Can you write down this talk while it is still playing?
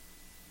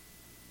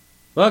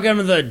Welcome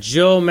to the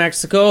Joe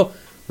Mexico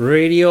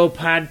Radio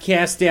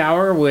Podcast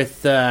Hour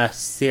with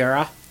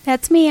Sarah.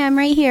 That's me. I'm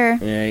right here.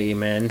 Yeah,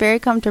 amen. Very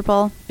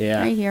comfortable. Yeah.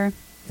 Right here.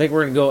 I think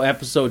we're going to go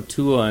episode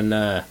 2 on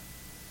the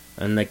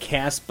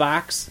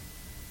CastBox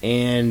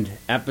and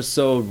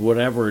episode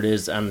whatever it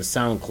is on the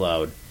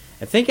SoundCloud.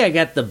 I think I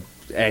get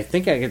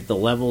the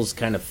levels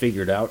kind of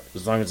figured out,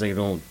 as long as I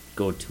don't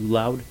go too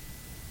loud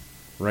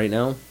right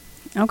now.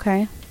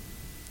 Okay.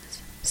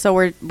 So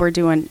we're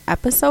doing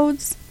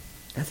episodes?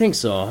 I think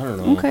so. I don't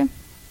know. Okay.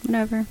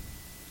 Whatever.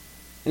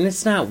 And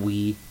it's not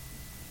we.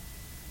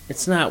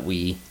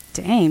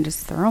 Dang,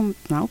 just throw them.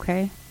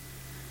 Okay.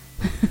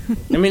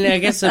 I mean, I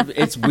guess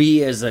it's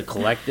we as a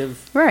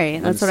collective.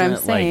 Right, that's what I'm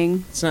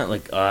saying. It's not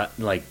like, I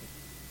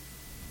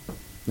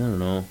don't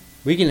know.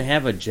 We can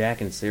have a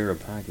Jack and Sarah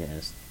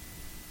podcast.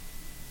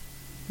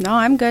 No,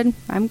 I'm good.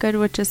 I'm good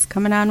with just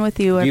coming on with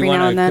you every now and Do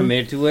you want then. to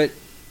commit to it?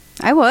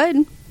 I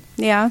would.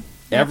 Yeah.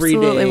 Every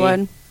absolutely day?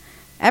 Would.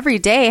 Every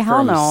day? Hell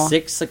From no.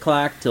 6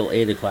 o'clock till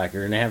 8 o'clock.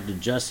 You're going to have to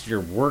adjust your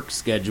work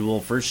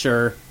schedule for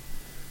sure.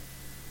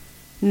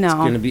 No. It's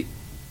going to be...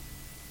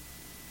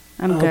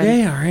 I'm good.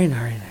 Okay, all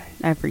right.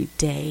 Every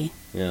day.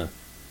 Yeah.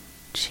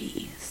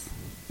 Jeez.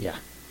 Yeah.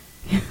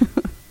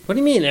 What do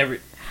you mean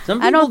every... Some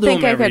people I don't do think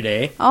them I every could.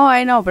 day. Oh,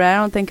 I know, but I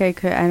don't think I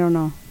could. I don't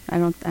know. I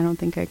don't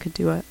think I could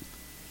do it.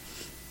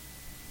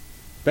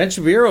 Ben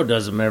Shapiro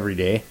does them every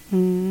day.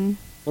 Mm.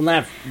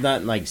 Well,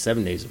 not like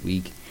 7 days a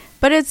week.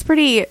 But it's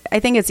pretty, I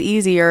think it's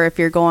easier if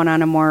you're going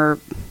on a more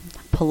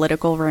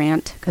political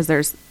rant, because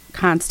there's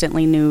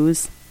constantly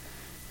news,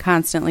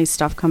 constantly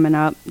stuff coming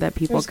up that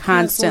people There's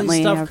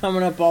constantly stuff have.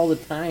 coming up all the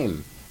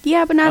time.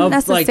 Yeah, but not Of,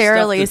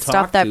 necessarily like, stuff to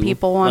stuff talk that to,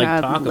 people want like,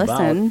 to talk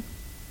listen. about.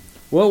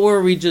 What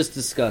were we just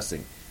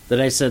discussing?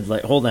 That I said,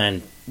 like, hold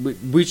on,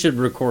 we should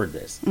record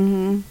this.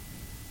 Mm-hmm.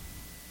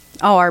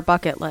 Oh, our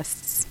bucket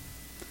lists.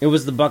 It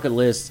was the bucket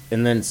list,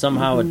 and then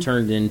somehow it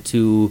turned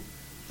into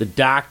the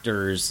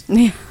doctors,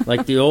 Yeah.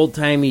 like the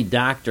old-timey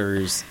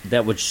doctors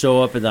that would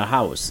show up at the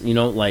house. You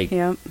know, like...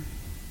 Yep.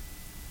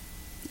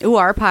 Ooh,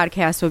 our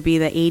podcast would be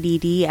the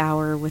ADD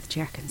Hour with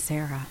Jack and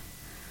Sarah.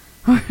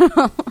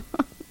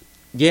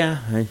 Yeah,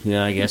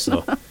 I guess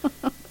so.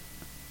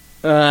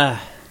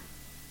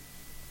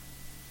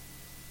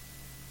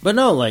 But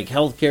no, like,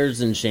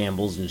 healthcare's in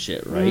shambles and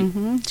shit, right?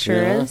 Mm-hmm. Sure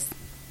You know? is.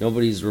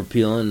 Nobody's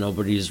repealing,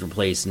 nobody's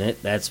replacing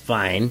it. That's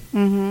fine.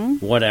 Mm-hmm.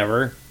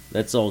 Whatever.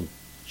 That's all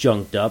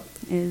junked up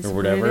Is or what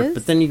whatever. it is.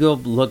 But then you go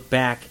look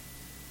back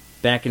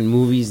in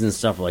movies and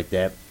stuff like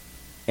that.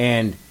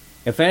 And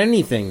if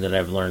anything that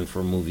I've learned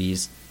from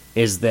movies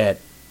is that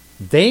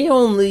they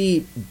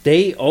only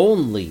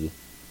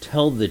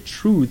tell the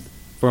truth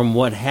from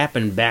what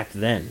happened back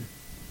then.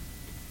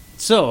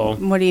 So,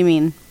 What do you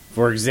mean?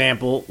 for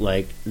example,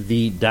 like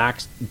the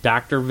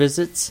doctor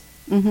visits,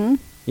 Mm-hmm.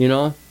 you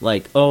know,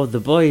 like, oh, the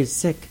boy is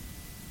sick,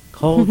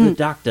 call the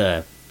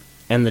doctor.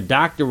 And the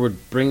doctor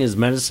would bring his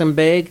medicine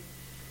bag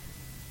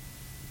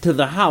to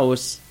the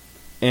house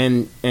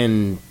and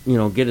you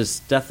know, get his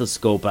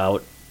stethoscope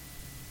out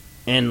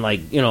and,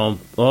 like, you know,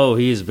 oh,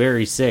 he's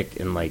very sick,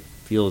 and, like,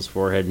 feel his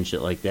forehead and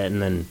shit like that,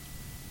 and then,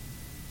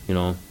 you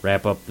know,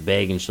 wrap up the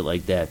bag and shit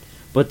like that.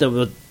 But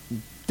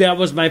that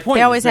was my point.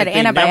 They always is that had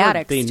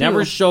antibiotics, They too. never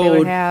They showed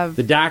would have-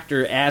 the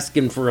doctor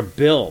asking for a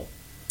bill.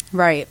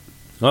 Right.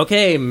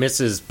 Okay,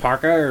 Mrs.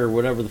 Parker, or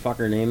whatever the fuck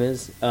her name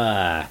is,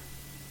 that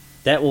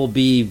will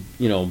be,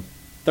 you know,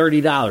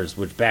 $30,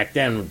 which back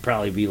then would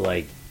probably be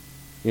like,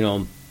 you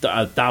know,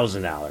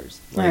 $1,000.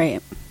 Like,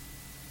 Right.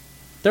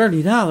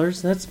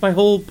 $30? That's my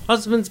whole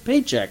husband's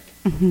paycheck.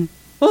 Mm-hmm.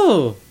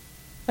 Oh,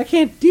 I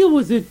can't deal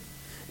with it.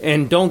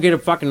 And don't get it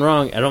fucking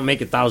wrong, I don't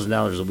make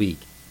 $1,000 a week.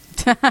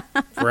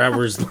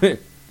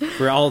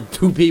 For all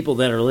 2 people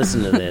that are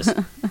listening to this.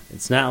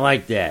 It's not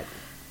like that.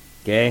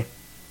 Okay?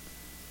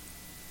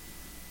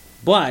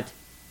 But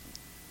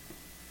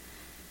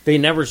they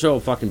never show a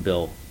fucking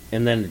bill.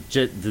 And then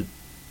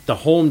the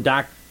home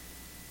doc...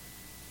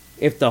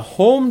 If the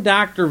home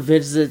doctor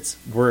visits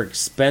were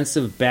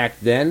expensive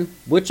back then,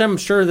 which I'm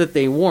sure that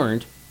they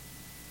weren't,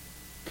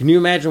 can you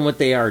imagine what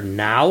they are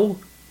now?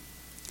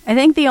 I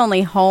think the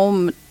only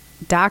home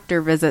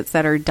doctor visits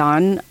that are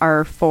done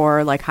are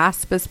for, like,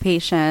 hospice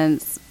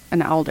patients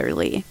and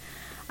elderly.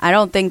 I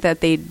don't think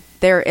that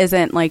there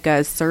isn't, like,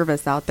 a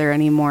service out there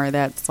anymore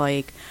that's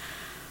like,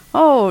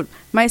 oh,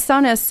 my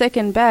son is sick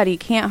in bed, he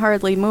can't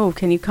hardly move,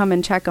 can you come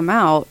and check him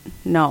out?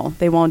 No,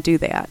 they won't do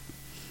that.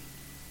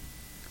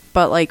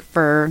 But, like,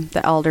 for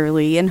the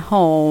elderly in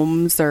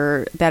homes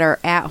or that are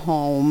at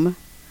home.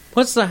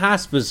 What's the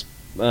hospice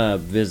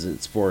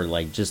visits for?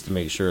 Like, just to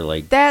make sure,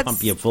 like, That's-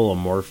 pump you full of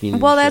morphine?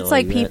 Well, and shit that's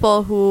like that?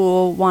 people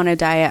who want to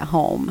die at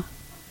home.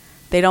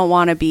 They don't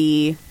want to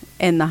be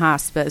in the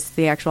hospice,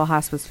 the actual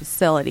hospice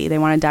facility. They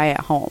want to die at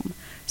home.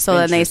 So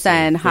then they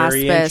send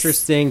Very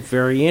hospice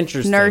very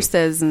interesting.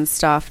 nurses and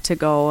stuff to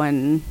go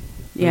and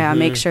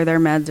make sure their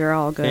meds are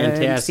all good and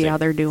Fantastic. see how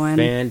they're doing.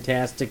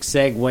 Fantastic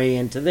segue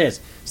into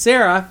this.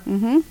 Sarah,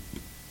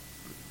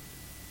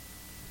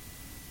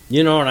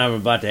 you know what I'm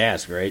about to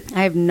ask, right?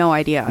 I have no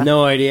idea.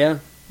 No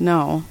idea?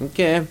 No.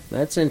 Okay,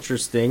 that's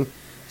interesting.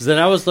 Because then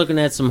I was looking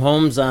at some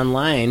homes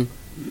online,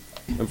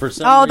 and for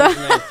some reason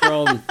I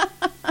thrown...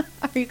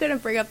 Are you going to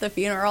bring up the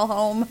funeral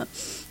home?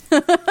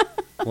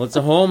 Well, it's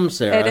a home,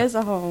 Sarah. It is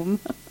a home.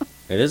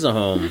 It is a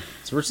home.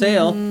 It's for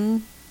sale. Mm-hmm.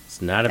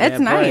 It's not a bad It's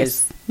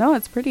nice. price. No,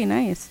 it's pretty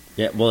nice.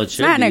 Yeah, well, it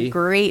should It's not be. in a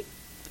great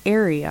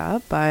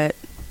area, but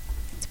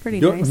it's pretty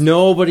nice.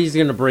 Nobody's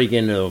going to break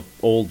into an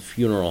old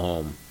funeral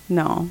home.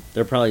 No.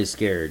 They're probably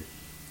scared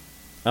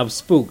of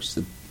spooks,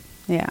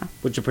 Yeah.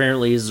 which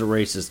apparently is a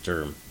racist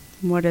term.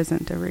 What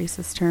isn't a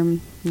racist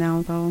term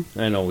now, though?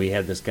 I know, we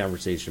had this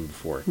conversation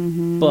before.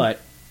 Mm-hmm. But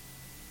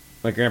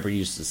my grandpa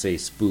used to say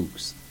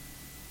spooks.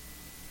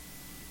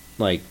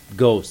 Like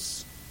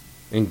ghosts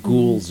and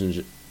ghouls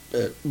and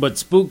but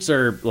spooks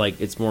are,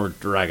 like, it's more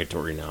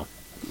derogatory now.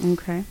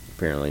 Okay.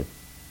 Apparently.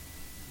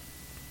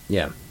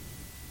 Yeah.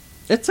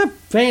 It's a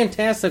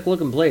fantastic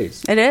looking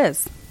place. It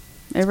is.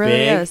 It really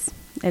big. is.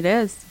 It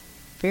is.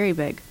 Very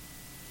big.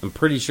 I'm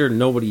pretty sure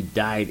nobody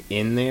died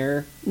in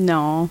there.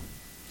 No.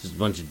 Just a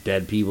bunch of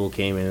dead people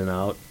came in and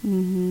out.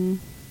 Mm-hmm.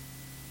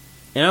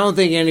 And I don't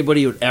think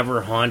anybody would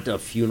ever haunt a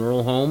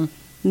funeral home.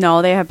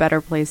 No, they have better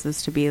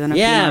places to be than a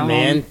Yeah, funeral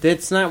man. home.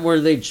 That's not where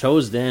they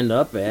chose to end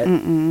up at.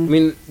 Mm-mm. I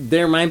mean,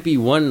 there might be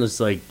one that's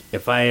like,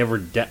 if I ever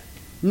die...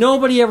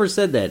 Nobody ever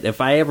said that.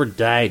 If I ever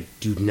died,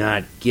 do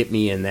not get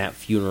me in that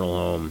funeral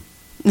home.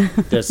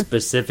 The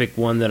specific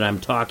one that I'm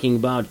talking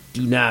about,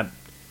 do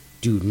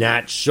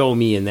not show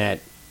me in that.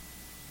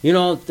 You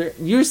know,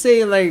 you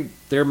say, like,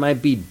 there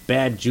might be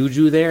bad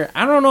juju there.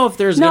 I don't know if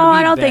there's going to be No,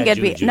 I don't bad think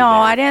it'd be... juju No, there.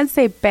 I didn't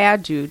say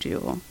bad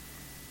juju.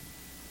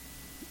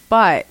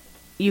 But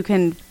you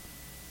can...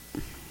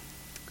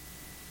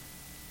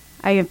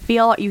 you can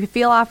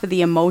feel off of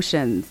the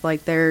emotions.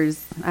 Like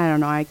there's, I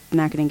don't know, I'm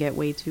not going to get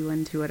way too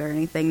into it or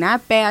anything.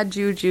 Not bad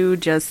juju,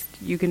 just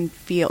you can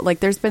feel, like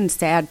there's been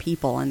sad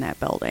people in that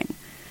building.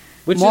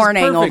 Which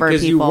mourning is perfect, over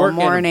 'cause people, you work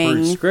mourning. at a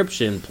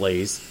prescription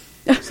place,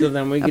 so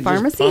then we A could just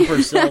pharmacy? pump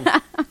ourselves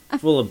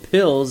full of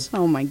pills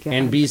Oh my God.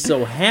 and be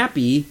so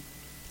happy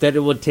that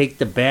it would take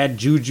the bad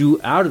juju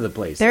out of the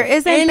place. There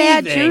If isn't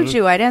bad anything-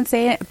 juju. I didn't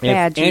say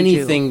bad If juju.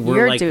 anything, we're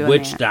You're like doing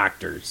witch it.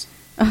 doctors.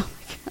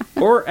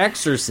 Or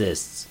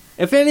exorcists.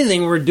 If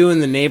anything, we're doing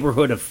the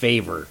neighborhood a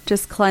favor.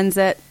 Just cleanse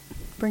it.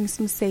 Bring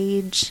some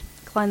sage.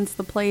 Cleanse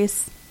the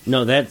place.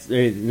 No,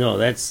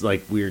 that's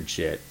like weird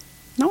shit.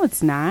 No,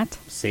 it's not.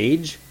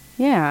 Sage?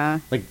 Yeah.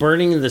 Like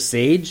burning the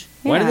sage?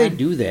 Why do Yeah. they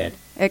do that?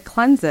 It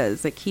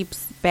cleanses. It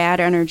keeps bad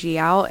energy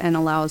out and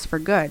allows for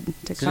good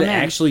to Does come it in.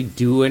 actually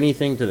do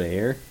anything to the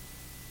air?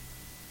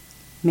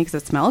 Makes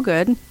it smell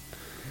good.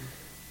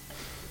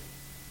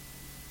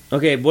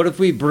 Okay, what if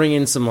we bring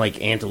in some,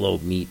 like,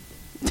 antelope meat?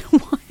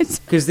 What?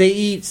 Because they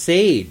eat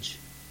sage.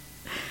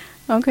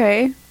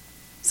 Okay.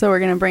 So we're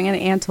going to bring in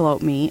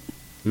antelope meat.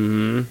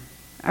 Mm-hmm.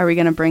 Are we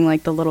going to bring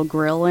like the little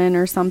grill in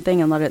or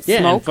something and let it Yeah,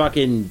 and smoke?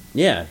 fucking,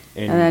 yeah.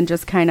 And then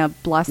just kind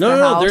of bless no, the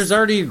no, house? there's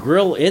already a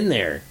grill in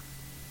there.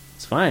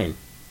 It's fine.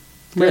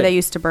 Where Good. they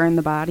used to burn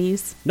the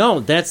bodies? No,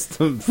 that's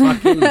the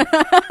fucking...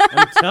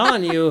 I'm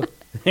telling you,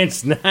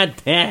 it's not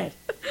that.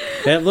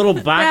 That little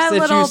box That that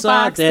little you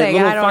saw, box that thing,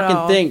 little I don't fucking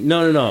know. thing.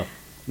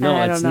 No,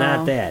 I it's don't not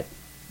know. that.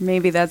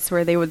 Maybe that's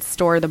where they would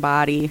store the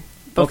body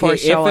before Okay,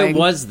 showing. if it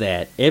was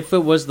that, if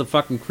it was the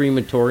fucking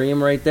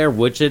crematorium right there,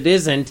 which it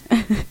isn't,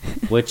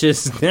 which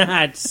is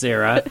not,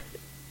 Sarah,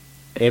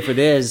 if it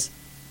is,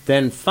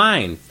 then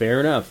fine,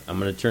 fair enough. I'm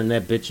going to turn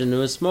that bitch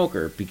into a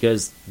smoker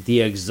because the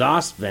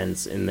exhaust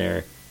vents in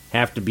there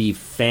have to be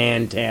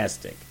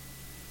fantastic.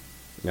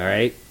 All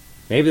right?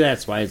 Maybe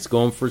that's why it's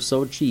going for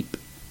so cheap.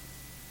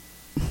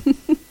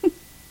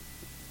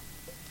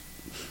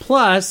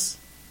 Plus,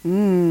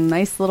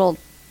 Nice little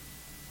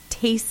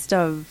taste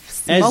of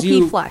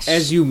smoky flesh.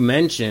 as you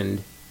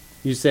mentioned,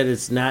 you said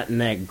it's not in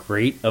that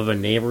great of a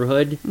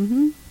neighborhood.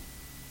 Mm-hmm.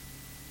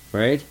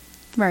 Right?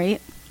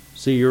 Right.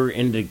 So you're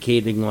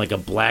indicating like a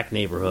black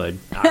neighborhood,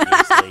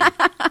 obviously,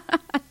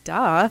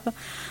 Duh.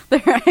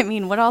 I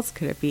mean, what else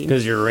could it be?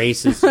 because you're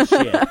racist as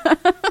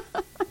shit.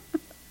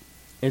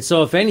 And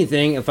so, if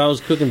anything, if I was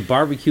cooking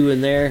barbecue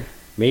in there,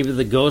 maybe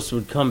the ghost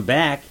would come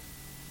back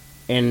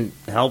and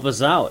help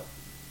us out.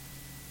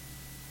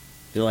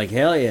 Be like,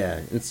 hell yeah.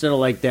 Instead of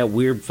like that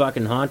weird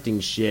fucking haunting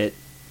shit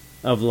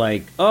of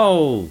like,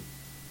 oh,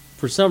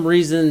 for some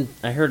reason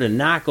I heard a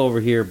knock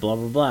over here, blah,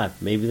 blah, blah.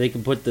 Maybe they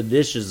can put the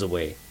dishes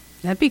away.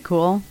 That'd be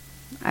cool.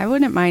 I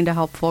wouldn't mind a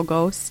helpful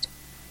ghost.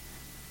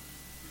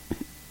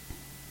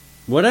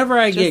 Whatever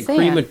I Just get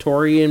saying.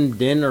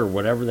 crematoriumed in or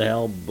whatever the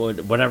hell,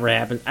 whatever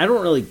happens, I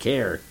don't really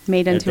care.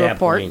 Made at into a that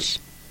porch.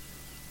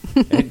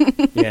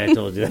 Yeah, I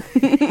told you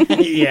that.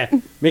 Yeah,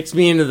 mix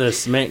me into the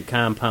cement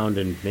compound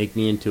and make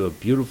me into a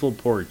beautiful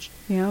porch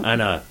Yep.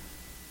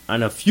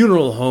 on a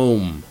funeral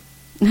home.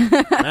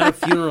 Not a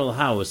funeral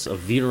house, a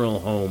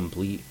funeral home,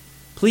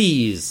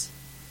 please.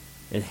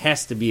 It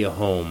has to be a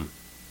home,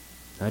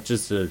 not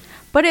just a...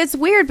 But it's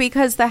weird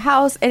because the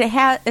house,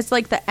 it's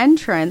like the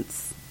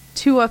entrance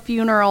to a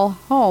funeral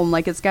home.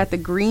 Like it's got the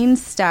green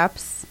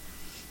steps,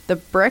 the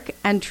brick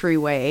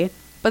entryway,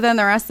 but then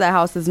the rest of the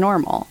house is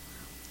normal.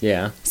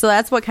 Yeah. So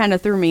that's what kind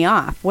of threw me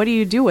off. What do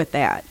you do with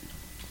that?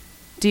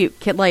 Do you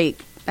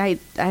like? I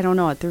don't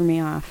know. It threw me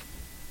off.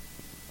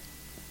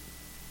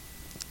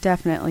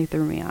 Definitely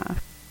threw me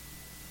off.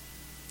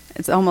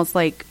 It's almost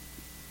like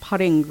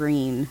putting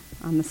green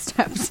on the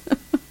steps.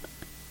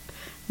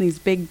 These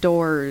big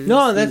doors.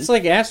 No, that's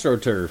like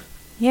AstroTurf.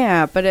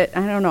 Yeah, but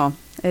I don't know.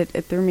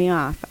 It threw me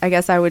off. I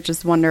guess I would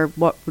just wonder,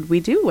 what would we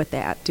do with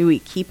that? Do we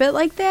keep it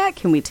like that?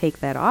 Can we take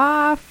that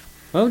off?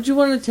 Why would you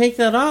want to take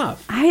that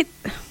off?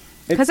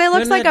 Because it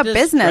looks like a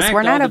business.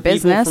 We're not a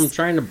business. From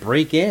trying to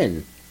break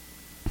in.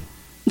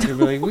 They'll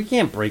be like, we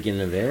can't break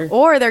into there.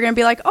 Or they're going to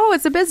be like, oh,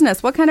 it's a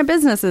business. What kind of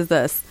business is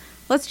this?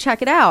 Let's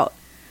check it out.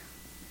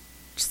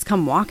 Just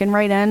come walking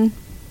right in.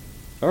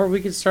 Or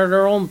we could start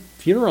our own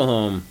funeral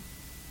home.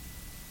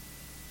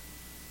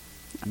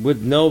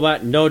 With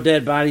no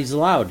dead bodies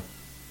allowed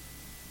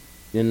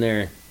in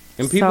there.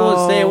 And people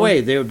would stay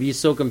away. They would be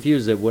so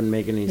confused it wouldn't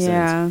make any sense.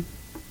 Yeah.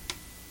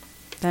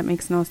 That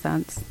makes no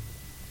sense.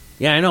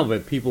 Yeah, I know,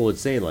 but people would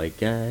say, like,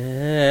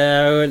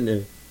 bad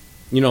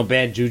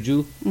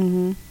juju.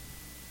 Mm-hmm.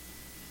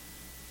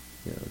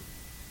 Yeah.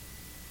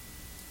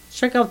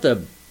 Check out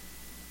the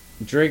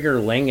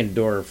Drager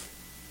Langendorf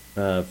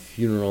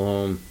funeral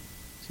home.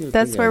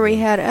 That's where we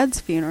had Ed's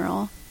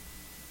funeral.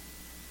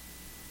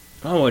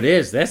 Oh, it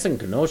is. That's in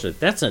Kenosha.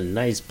 That's a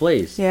nice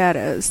place. Yeah, it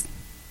is.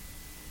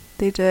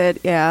 They did,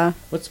 yeah.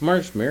 What's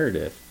Marsh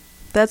Meredith?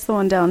 That's the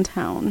one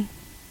downtown.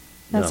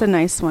 That's a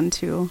nice one,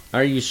 too.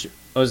 Are you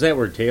oh, is that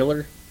where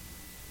Taylor?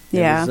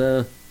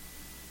 Yeah.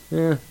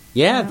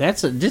 Yeah,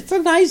 that's a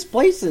nice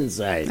place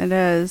inside. It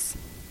is.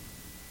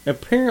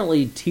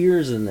 Apparently,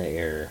 tears in the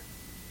air.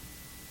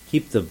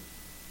 Keep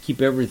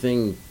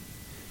everything.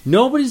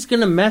 Nobody's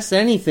gonna mess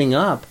anything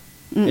up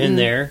in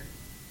there,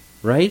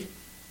 right?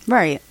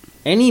 Right.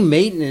 Any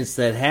maintenance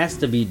that has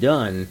to be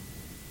done,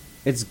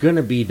 it's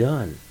gonna be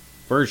done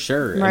for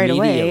sure. Right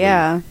away.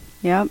 Yeah.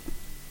 Yep.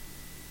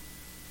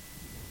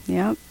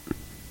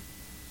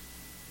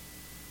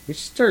 We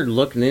should start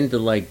looking into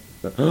like,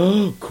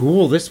 oh,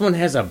 cool. This one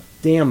has a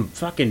damn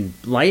fucking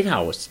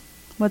lighthouse.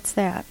 What's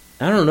that?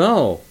 I don't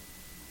know.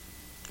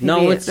 Maybe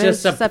no, it's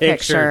just a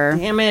picture.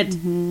 Damn it.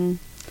 Mm-hmm.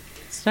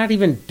 It's not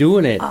even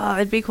doing it. Oh,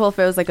 it'd be cool if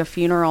it was like a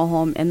funeral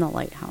home in the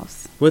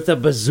lighthouse. With a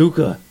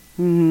bazooka.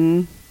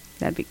 Mm-hmm.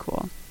 That'd be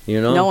cool.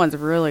 You know? No one's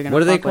really going to What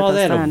do they call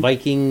that? Then. A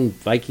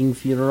Viking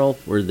funeral?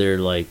 Where they're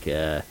like...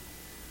 the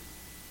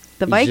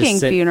Viking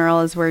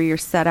funeral is where you're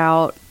set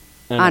out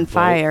on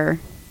fire.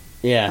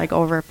 Yeah. Like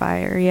over a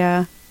fire,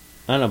 yeah.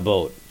 On a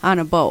boat. On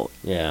a boat.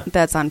 Yeah.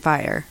 That's on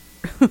fire.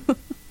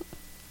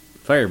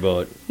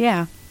 Fireboat.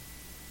 Yeah.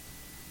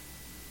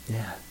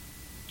 Yeah.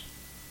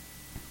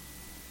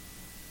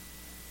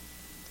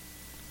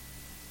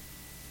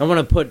 I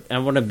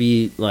want to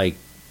be like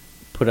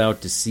put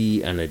out to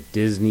sea on a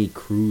Disney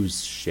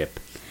cruise ship.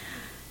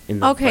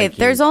 Okay,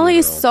 there's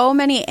only so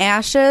many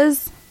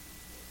ashes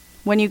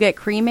when you get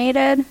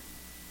cremated.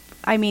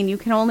 I mean, you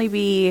can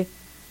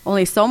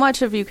only so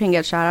much of you can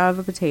get shot out of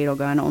a potato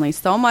gun. Only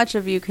so much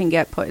of you can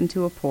get put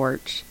into a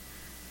porch.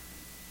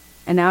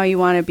 And now you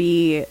want to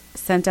be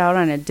sent out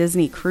on a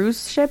Disney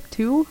cruise ship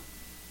too?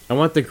 I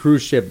want the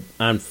cruise ship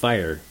on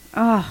fire.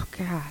 Oh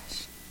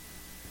gosh.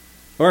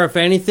 Or if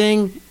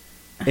anything,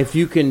 if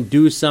you can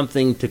do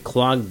something to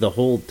clog the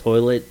whole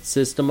toilet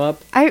system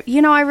up. I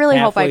really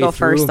hope I go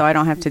through, first so I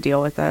don't have to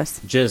deal with this.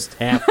 Just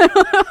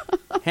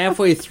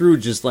halfway through,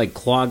 just like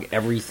clog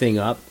everything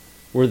up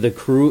where the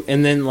crew,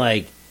 and then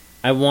like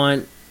I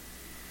want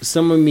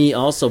some of me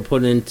also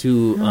put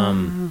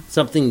into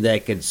something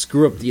that could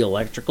screw up the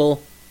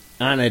electrical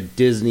on a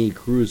Disney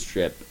cruise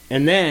ship,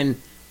 and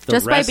then the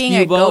just by being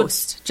a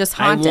ghost, just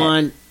haunt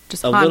it.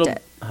 Just haunt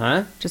it.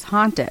 Huh? Just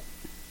haunt it,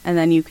 and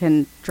then you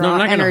can draw no, I'm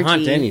not energy gonna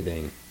haunt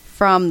anything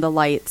from the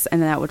lights,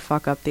 and that would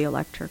fuck up the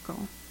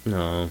electrical.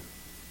 No.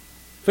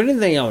 If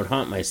anything, I would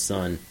haunt my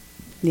son.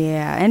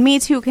 Yeah, and me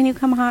too. Can you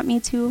come haunt me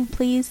too,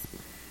 please?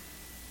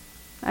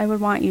 I would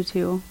want you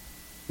to.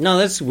 No,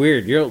 that's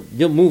weird.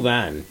 You'll move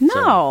on.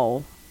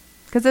 No,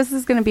 because this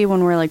is going to be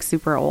when we're like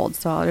super old,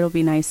 so it'll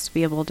be nice to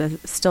be able to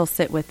still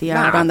sit with you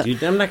out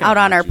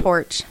on our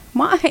porch.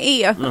 Why?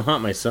 I'm gonna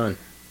haunt my son.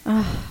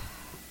 I'm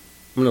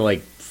gonna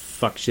like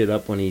fuck shit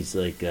up when he's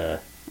like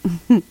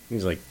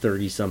he's like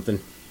 30 something,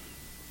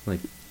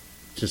 like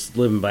just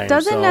living by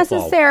himself. Doesn't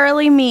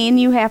necessarily mean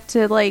you have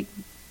to like.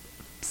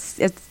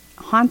 It's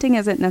haunting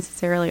isn't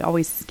necessarily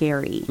always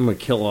scary. I'm gonna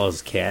kill all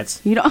his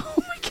cats. You don't. Oh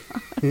my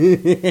god.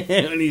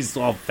 When he's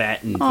all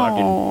fat and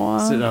fucking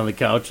sitting on the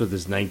couch with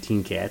his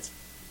 19 cats.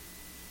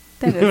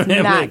 That is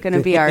not going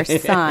to be our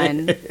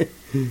son.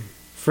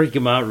 Freak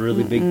him out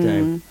really big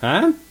time.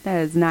 Huh? That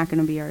is not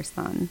going to be our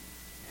son.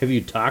 Have you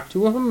talked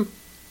to him?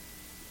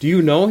 Do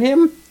you know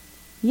him?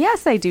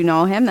 Yes, I do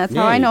know him. That's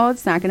how I know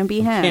it's not going to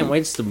be him. Can't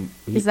wait to...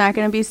 He's not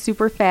going to be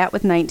super fat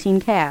with 19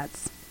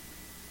 cats.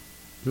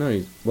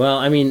 No, well,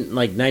 I mean,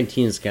 like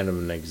 19 is kind of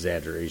an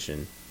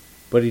exaggeration.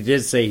 But he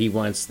did say he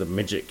wants the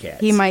midget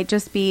cats. He might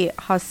just be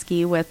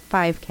husky with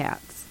 5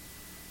 cats.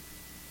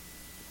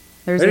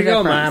 There's There a you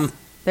go, difference. Mom.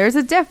 There's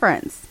a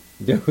difference.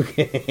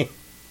 Okay.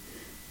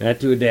 Not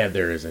to a dad,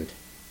 there isn't.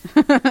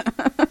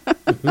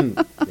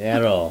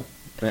 At all.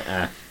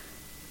 Uh-uh.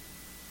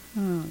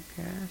 Oh,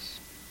 gosh.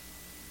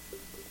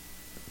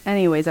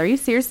 Anyways, are you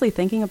seriously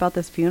thinking about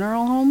this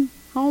funeral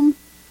home?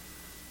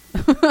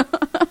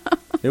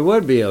 It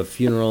would be a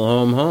funeral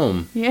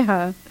home.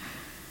 Yeah.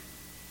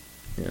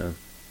 Yeah.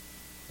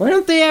 Why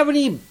don't they have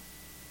any...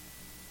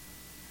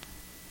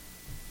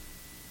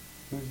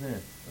 Who's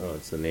that? Oh,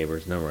 it's the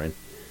neighbors. Never mind.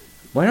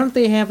 Why don't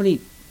they have any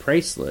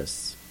price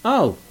lists?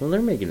 Oh, well,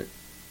 they're making it.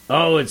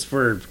 Oh, it's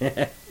for...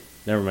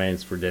 Never mind,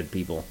 it's for dead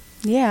people.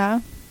 Yeah.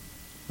 I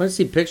want to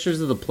see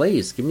pictures of the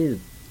place. Give me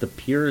the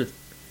pure...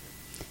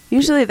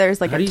 Usually there's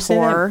like How do a you say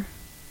tour.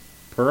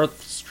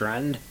 Perth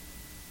Strand?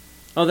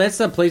 Oh, that's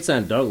that place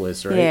on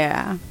Douglas, right?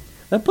 Yeah.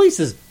 That place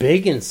is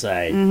big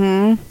inside.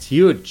 Mm-hmm. It's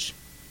huge.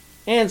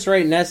 And it's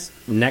right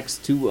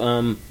next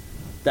to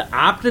the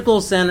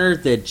optical center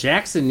that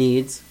Jackson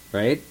needs,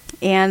 right?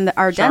 And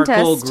our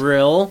Charcoal dentist.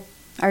 grill.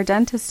 Our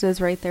dentist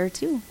is right there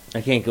too. I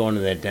can't go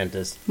into that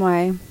dentist.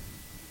 Why?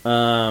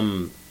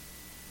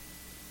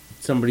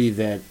 Somebody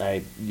that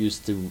I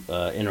used to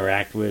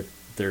interact with,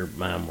 their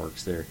mom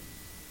works there.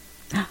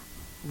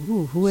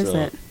 Ooh, who is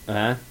it?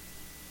 Huh?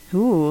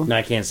 Who? No,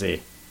 I can't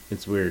say.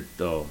 It's weird,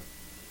 though.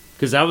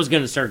 Because I was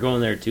going to start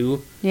going there,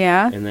 too.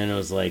 Yeah? And then it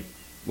was like,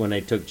 when I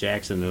took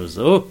Jackson, it was,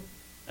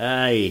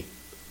 I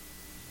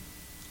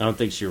don't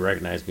think she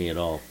recognized me at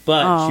all.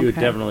 But she would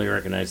okay. definitely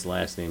recognize the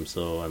last name,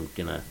 so I'm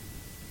going to...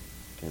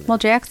 Well,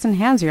 Jackson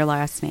has your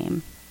last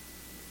name.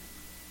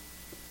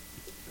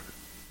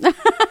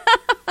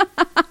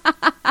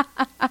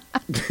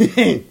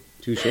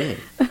 Touche.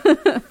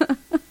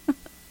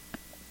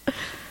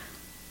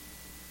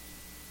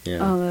 Yeah.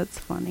 Oh, that's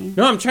funny.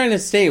 No, I'm trying to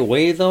stay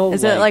away, though.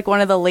 Is it like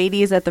one of the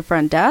ladies at the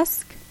front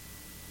desk?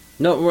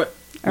 No, we'll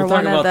Or talk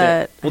one of about the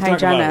that. We'll talk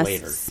about it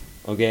later. hygienists?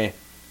 Okay?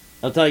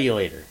 I'll tell you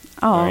later.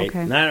 Oh, all right?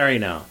 okay. Not right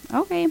now.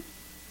 Okay.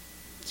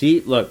 See,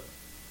 look.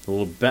 A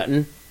little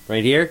button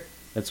right here.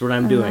 That's what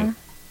I'm doing.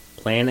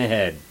 Plan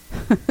ahead.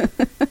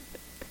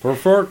 For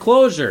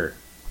foreclosure.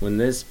 When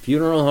this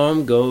funeral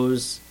home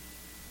goes...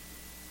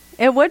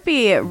 It would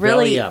be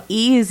really up.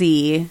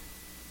 easy,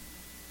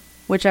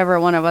 whichever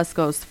one of us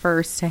goes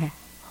first, to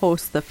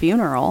host the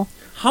funeral.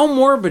 How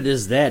morbid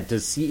is that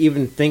to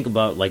even think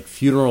about, like,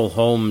 funeral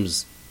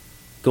homes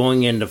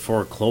going into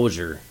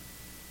foreclosure?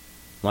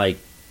 Like,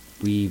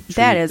 we treat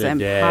That is the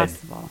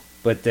impossible. dead,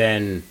 but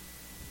then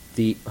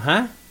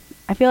Huh?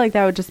 I feel like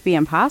that would just be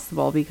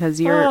impossible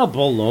because you're... Oh,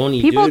 baloney,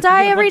 People dude.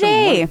 die You get a every bunch of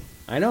day. money.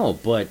 I know,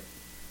 but...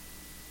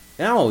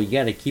 No, you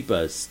got to keep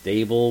a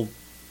stable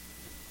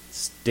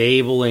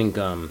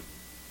income,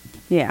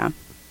 Yeah.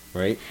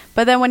 right?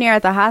 But then when you're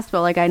at the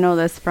hospital, like I know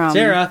this from...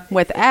 Sarah,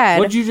 with Ed...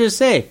 What'd you just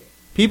say?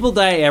 People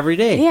die every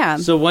day. Yeah.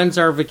 So when's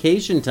our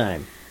vacation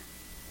time?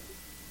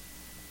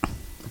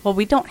 Well,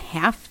 we don't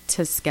have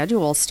to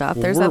schedule stuff.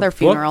 Well, There's we're other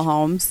funeral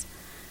homes.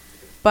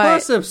 But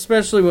Plus,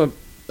 especially when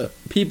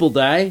people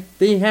die,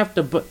 they have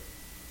to book.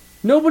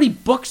 Nobody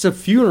books a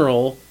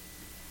funeral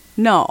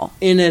no.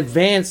 in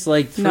advance,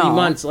 like 3 No.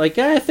 months. Like,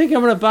 I think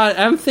I'm gonna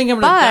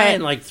die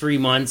in like 3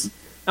 months.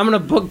 I'm gonna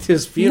book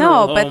this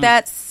funeral. No, but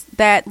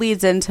that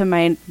leads into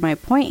my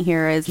point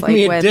here is Give like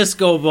me a with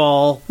disco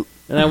ball,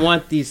 and I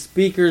want these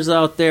speakers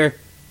out there.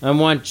 I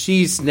want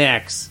cheese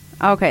snacks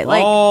okay,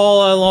 like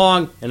all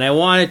along, and I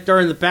want it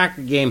during the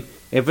Packer game.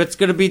 If it's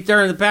gonna be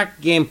during the Packer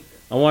game,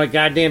 I want a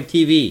goddamn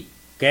TV.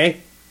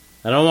 Okay,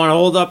 I don't want to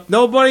hold up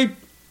nobody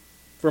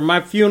for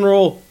my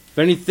funeral. If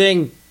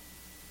anything,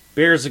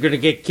 bears are gonna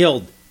get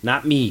killed,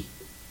 not me.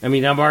 I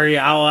mean,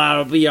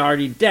 I'll be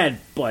already dead,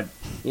 but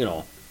you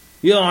know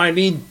what I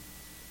mean.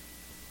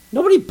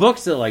 Nobody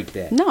books it like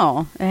that.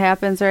 no, it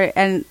happens right.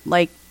 And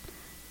like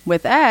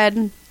with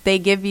Ed, they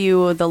give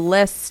you the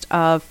list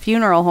of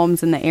funeral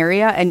homes in the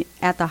area, and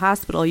at the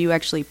hospital, you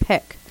actually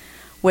pick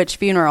which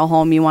funeral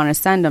home you want to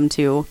send them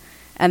to,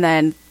 and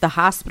then the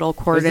hospital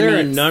coordinates. Is there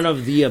a none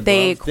of the above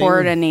They thing?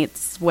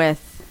 coordinates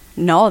with.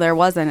 No, there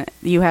wasn't.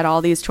 You had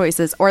all these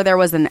choices, or there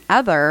was an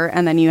other,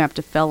 and then you have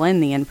to fill in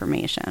the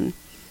information.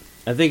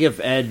 I think if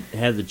Ed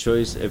had the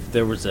choice, if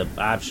there was an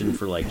option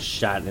for like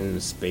shot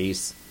into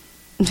space,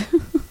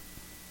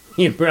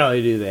 he'd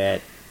probably do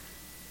that.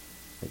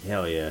 Like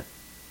hell yeah.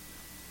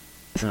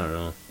 I don't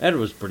know. Ed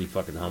was pretty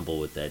fucking humble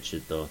with that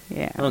shit though.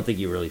 Yeah. I don't think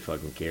he really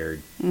fucking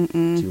cared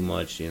too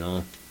much, you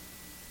know.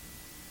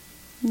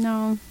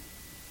 No.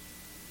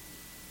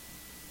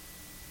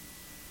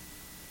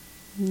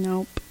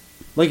 Nope.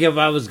 Like if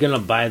I was gonna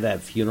buy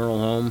that funeral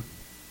home,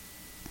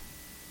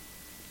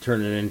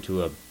 turn it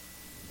into a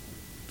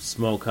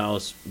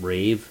smokehouse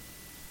rave,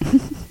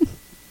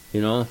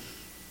 you know,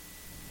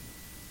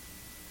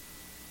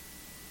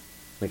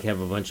 like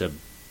have a bunch of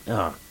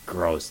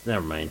gross.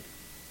 Never mind.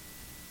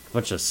 A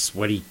bunch of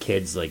sweaty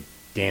kids like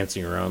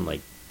dancing around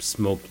like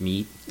smoked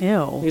meat.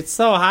 Ew. It's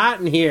so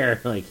hot in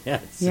here. Like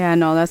Yeah,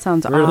 no, that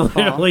sounds we're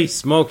awful. literally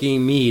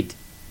smoking meat.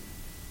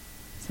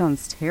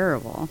 Sounds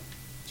terrible.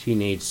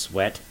 Teenage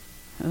sweat.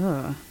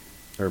 Ugh.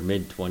 Or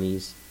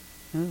mid-20s.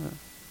 Ugh.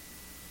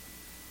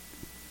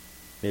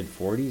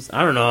 Mid-40s?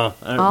 I don't know.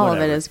 All of it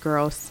Whatever. is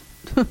gross.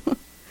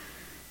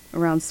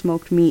 around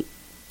smoked meat.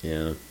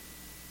 Yeah.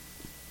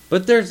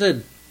 But there's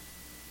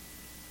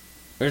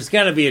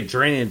got to be a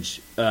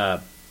drainage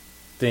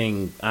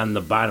thing on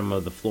the bottom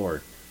of the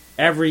floor.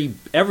 Every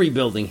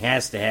building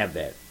has to have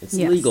that. It's a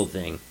Yes. legal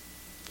thing.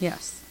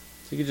 Yes.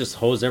 So you can just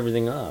hose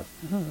everything off.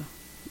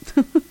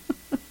 Ugh.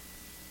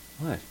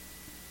 What?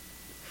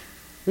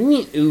 What do you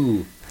mean,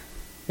 ooh?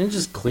 And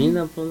just clean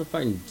up on the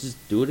fire and just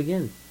do it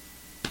again.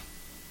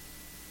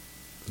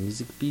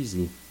 Easy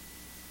peasy.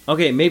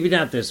 Okay, maybe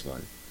not this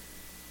one.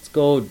 Let's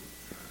go.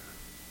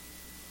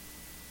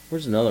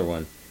 Where's another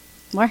one?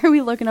 Why are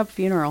we looking up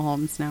funeral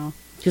homes now?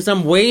 Because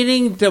I'm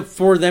waiting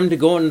for them to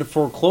go into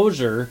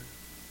foreclosure.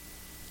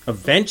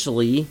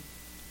 Eventually.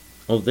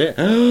 Oh,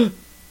 there.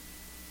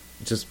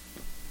 Just.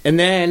 And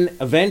then,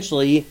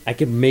 eventually, I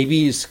could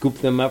maybe scoop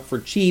them up for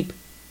cheap.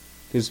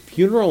 Because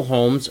funeral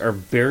homes are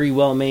very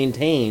well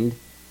maintained.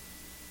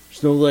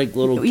 There's no, like,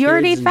 little kids You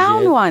already and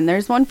found shit. one.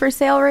 There's one for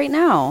sale right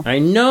now. I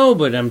know,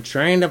 but I'm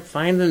trying to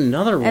find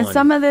another one. And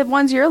some of the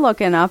ones you're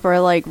looking up are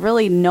like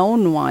really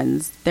known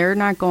ones. They're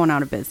not going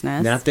out of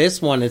business. Not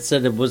this one. It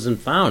said it wasn't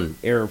found.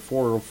 Error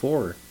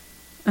 404.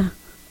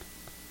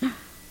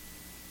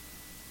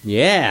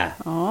 Yeah.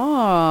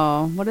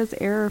 Oh, what is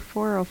error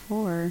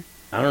 404?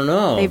 I don't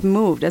know. They've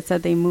moved. It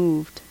said they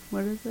moved.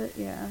 What is it?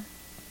 Yeah.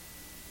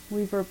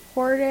 We've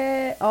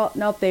reported. Oh,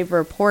 nope. They've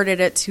reported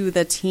it to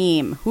the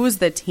team. Who's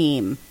the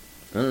team?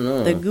 I don't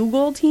know. The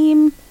Google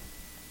team?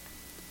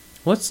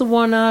 What's the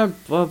one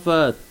of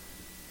the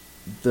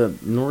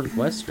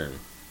Northwestern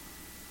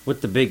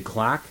with the big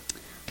clock?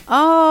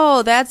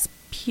 Oh, that's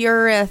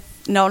Purith.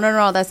 No,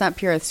 that's not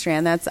Purith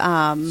Strand. That's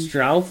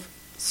Strauf?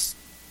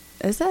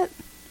 Is it?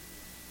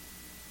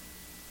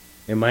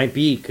 It might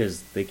be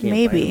because they can't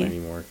Maybe. find them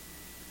anymore.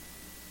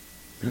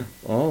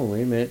 Oh,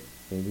 wait a minute.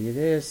 Maybe it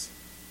is.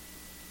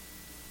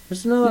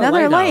 There's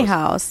another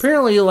lighthouse.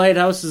 Apparently,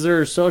 lighthouses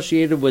are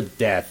associated with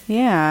death.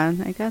 Yeah,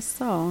 I guess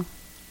so.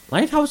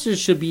 Lighthouses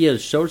should be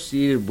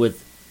associated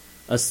with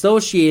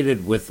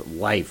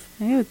life.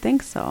 I would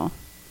think so.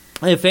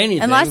 If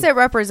anything, Unless it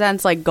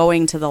represents like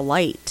going to the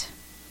light.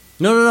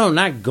 no,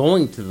 not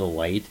going to the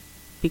light.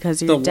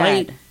 Because you're The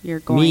dead. light You're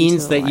going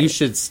means to the that you light.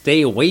 should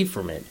stay away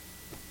from it.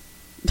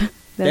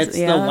 That's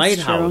yeah, the that's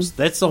lighthouse. true.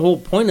 That's the whole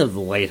point of the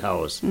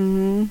lighthouse.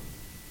 Mm-hmm.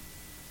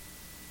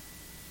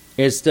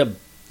 Is to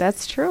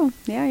That's true.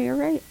 Yeah, you're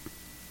right.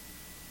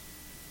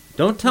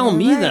 don't tell You're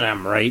me right. that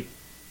I'm right.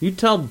 You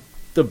tell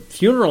the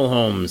funeral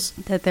homes.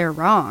 That they're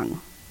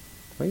wrong.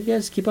 Why you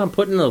guys keep on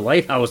putting the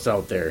lighthouse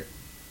out there?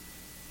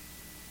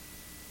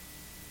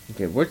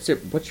 Okay, what's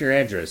your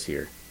address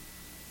here?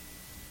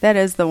 That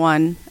is the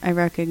one. I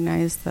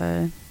recognize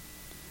the.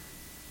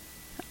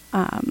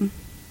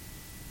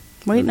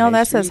 Wait, On no, High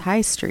that says Street?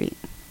 High Street.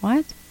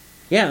 What?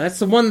 Yeah, that's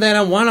the one that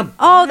I want to.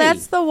 Oh,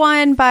 that's the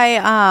one by.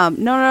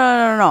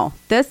 No.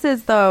 This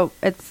is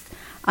it's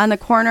on the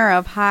corner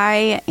of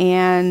High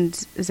and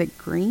is it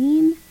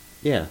Green?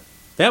 Yeah,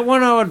 that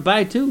one I would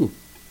buy too.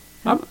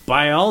 I'd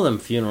buy all them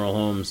funeral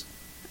homes.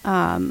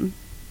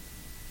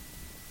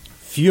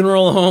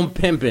 Funeral home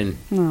pimping.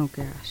 Oh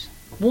gosh.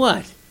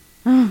 What?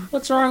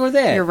 What's wrong with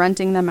that? You're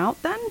renting them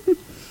out then?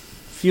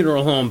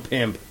 Funeral home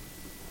pimp.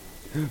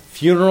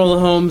 Funeral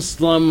home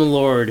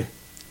slumlord.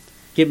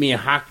 Get me a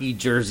hockey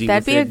jersey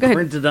That'd with be a it good-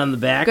 printed on the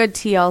back. Good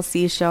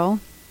TLC show.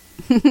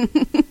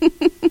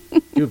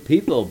 Dude,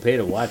 people pay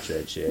to watch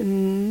that shit.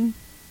 Mm-hmm.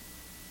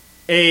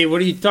 Hey,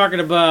 what are you talking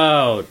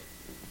about?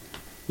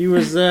 He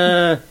was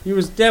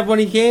dead when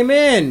he came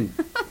in.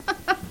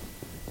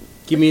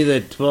 Give me the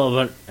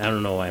 1200. I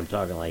don't know why I'm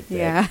talking like that.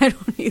 Yeah, I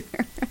don't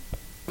either.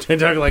 I'm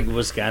talking like a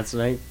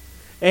Wisconsinite.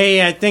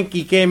 Hey, I think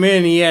he came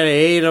in. He had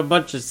ate a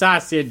bunch of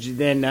sausage.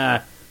 Then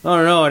I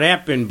don't know what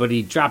happened, but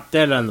he dropped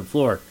dead on the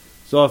floor.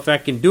 So if I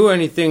can do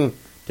anything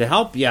to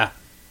help you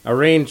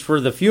arrange for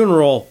the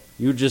funeral,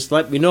 you just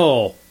let me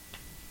know.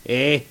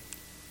 Eh?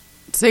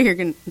 So you're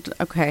gonna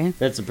okay.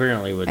 That's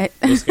apparently what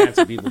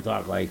Wisconsin people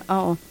talk like.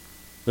 Oh,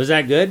 Was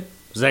that good?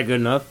 Was that good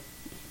enough?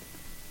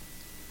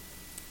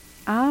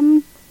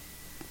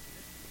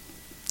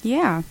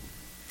 yeah.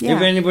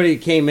 If anybody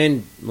came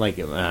in like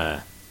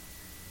I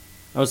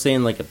was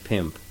saying like a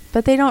pimp.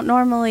 But they don't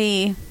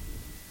normally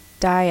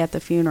die at the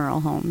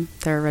funeral home.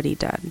 They're already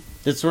dead.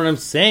 That's what I'm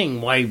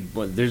saying. Why?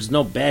 There's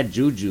no bad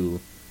juju.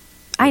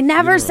 I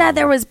never funeral said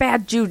there home. was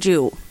bad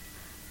juju.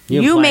 You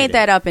implied made it.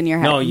 that up in your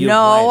head. No, you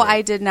No, implied it.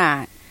 I did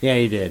not. Yeah,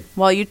 you did.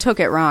 Well, you took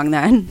it wrong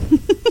then.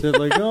 They're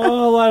like,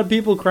 oh, a lot of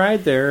people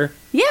cried there.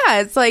 Yeah,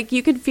 it's like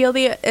you could feel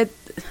the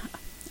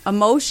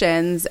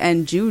emotions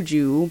and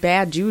juju,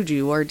 bad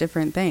juju, are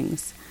different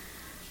things.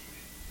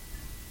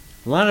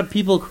 A lot of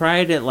people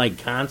cried at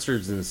like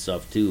concerts and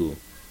stuff too.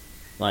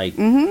 Like,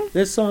 Mhm.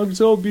 this song's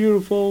so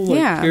beautiful. Like,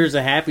 Yeah. Tears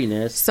of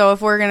Happiness. So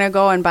if we're gonna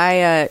go and buy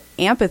a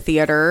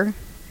amphitheater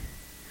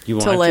You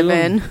want to live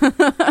in,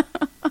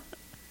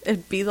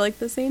 it'd be like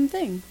the same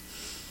thing.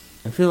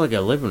 I feel like I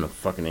live in a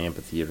fucking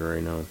amphitheater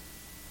right now.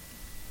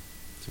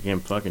 So I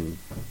can't fucking.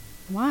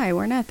 Why?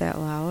 We're not that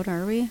loud,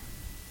 are we?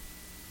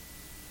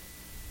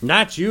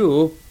 Not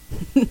you.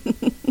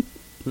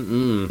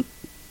 Mm-mm.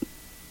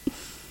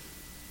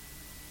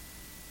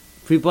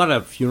 if we bought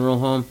a funeral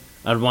home,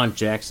 I'd want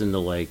Jackson to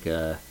like.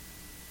 I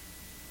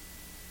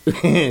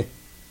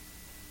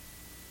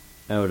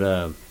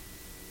would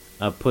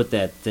I'll put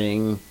that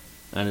thing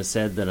on his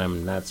head that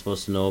I'm not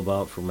supposed to know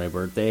about for my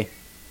birthday,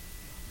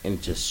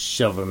 and just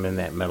shove him in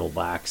that metal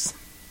box.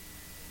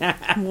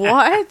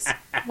 What?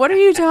 What are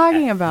you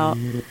talking about?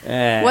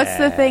 What's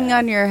the thing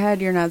on your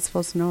head you're not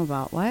supposed to know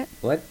about? What?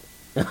 What?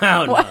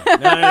 Oh,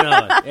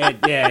 no.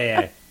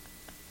 Yeah.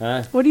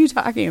 Huh? What are you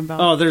talking about?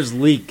 Oh, there's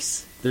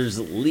leaks. There's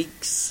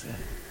leaks.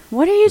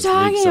 What are you There's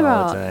talking leaks all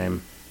about? the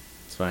time.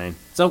 It's fine.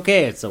 It's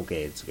okay.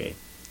 Did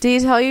he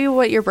tell you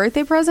what your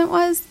birthday present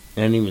was?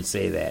 I didn't even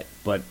say that,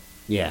 but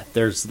yeah,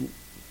 there's.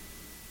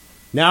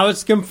 Now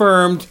it's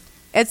confirmed.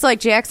 It's like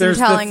Jackson There's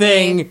telling the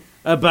thing me.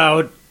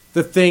 about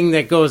the thing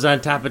that goes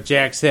on top of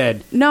Jack's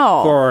head.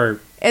 No. For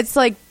It's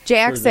like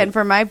Jackson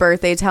for my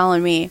birthday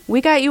telling me,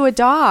 we got you a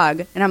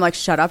dog. And I'm like,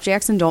 shut up,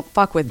 Jackson. Don't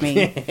fuck with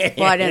me.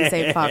 Well, I didn't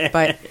say fuck,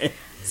 but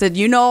said,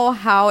 you know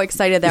how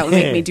excited that would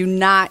make me. Do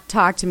not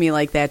talk to me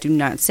like that. Do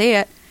not say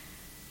it.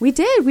 We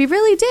did. We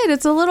really did.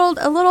 It's a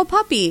little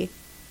puppy.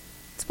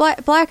 It's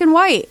black and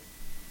white.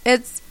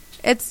 It's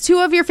two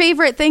of your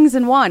favorite things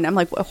in one. I'm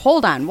like,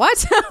 hold on.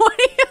 What? What are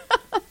you?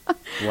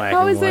 black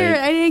How and was there?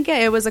 white. I didn't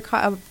get it. It was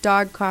a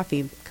dog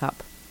coffee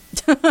cup.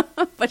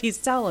 But he's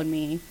telling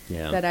me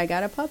that I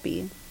got a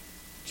puppy.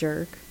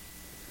 Jerk.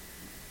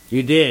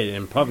 You did,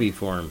 in puppy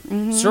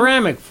form.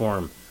 Ceramic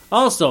form.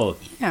 Also,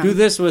 do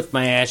this with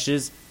my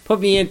ashes. Put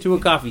me into a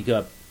coffee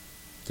cup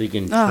so you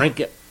can drink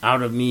it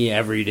out of me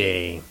every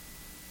day.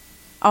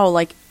 Oh,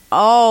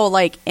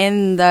 like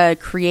in the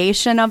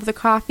creation of the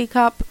coffee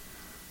cup?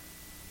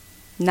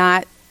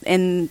 Not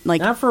in,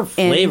 like... Not for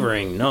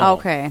flavoring, no.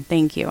 Okay,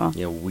 thank you.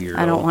 You weirdo.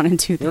 I don't want to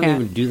do that. You don't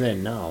even do that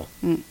now.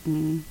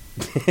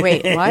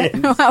 Wait, what?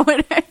 How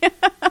would I...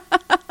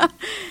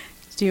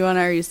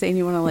 Are you saying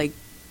you want to, like,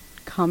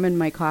 come in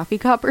my coffee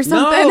cup or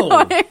something?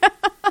 No!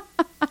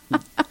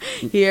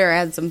 Here,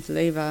 add some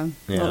flavor.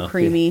 A little okay.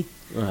 creamy.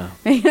 Wow.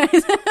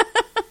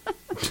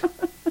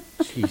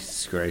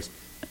 Jesus Christ.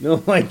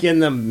 No, like in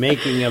the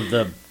making of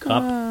the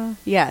cup.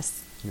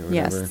 Yes. Or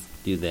whatever. Yes.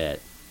 Do that.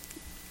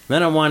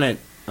 Then I want it.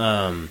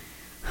 Oh,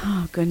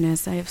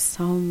 goodness. I have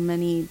so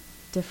many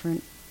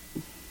different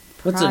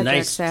What's a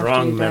nice projects after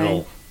strong you die.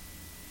 metal?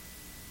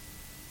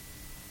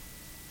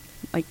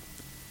 Like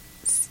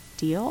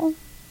steel?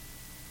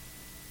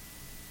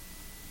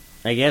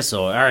 I guess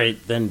so. All right,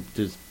 then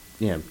just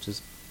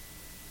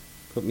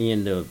put me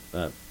into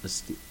a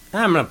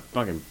I'm gonna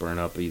fucking burn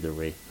up either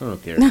way. I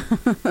don't care.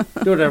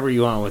 Do whatever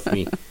you want with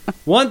me.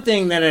 One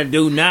thing that I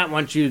do not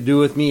want you to do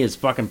with me is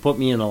fucking put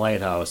me in a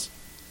lighthouse.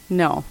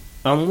 No.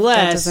 Unless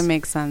That doesn't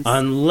make sense.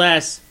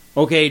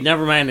 Okay,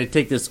 never mind. I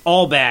take this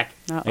all back.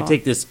 Uh-oh. I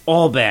take this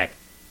all back.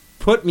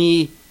 Put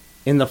me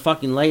in the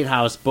fucking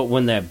lighthouse, but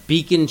when that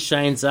beacon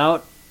shines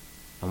out,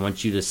 I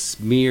want you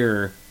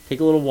to take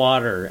a little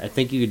water. I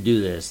think you could do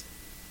this.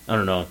 I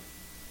don't know.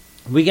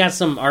 We got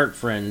some art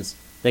friends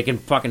that can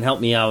fucking help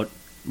me out.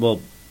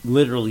 Well,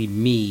 literally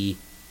me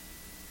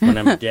when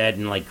I'm dead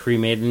and like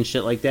cremated and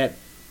shit like that.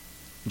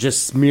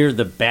 Just smear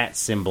the bat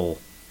symbol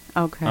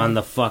on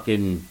the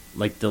fucking,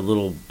 like the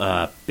little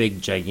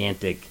big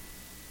gigantic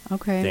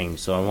thing.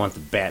 So I want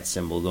the bat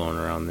symbol going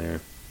around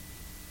there.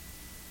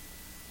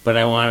 But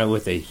I want it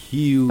with a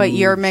huge... But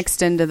you're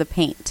mixed into the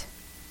paint.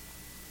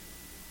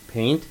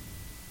 Paint?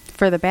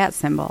 For the bat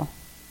symbol.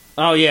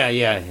 Oh,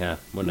 yeah.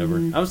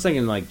 Whatever. I was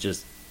thinking like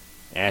just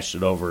ash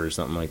it over or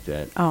something like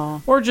that.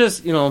 Oh. Or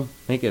just,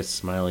 make a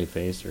smiley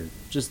face or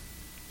just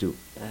do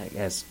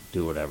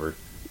whatever.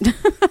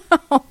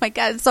 Oh my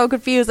God, it's so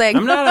confusing.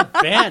 I'm not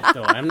a bat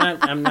though. I'm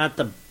not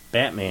the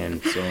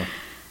Batman, so.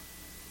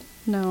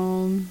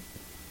 No.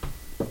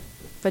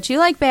 But you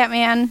like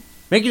Batman.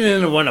 Make it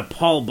into one of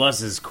Paul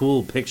Buss's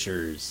cool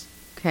pictures.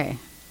 Okay.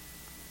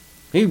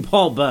 Maybe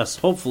Paul Buss,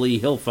 hopefully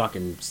he'll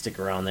fucking stick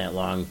around that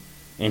long.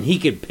 And he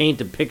could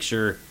paint a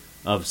picture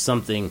of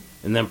something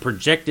and then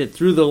project it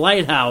through the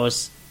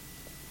lighthouse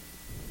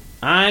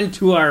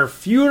onto our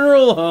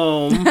funeral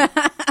home.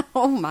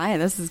 Oh my,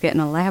 this is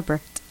getting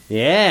elaborate.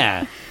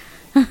 Yeah.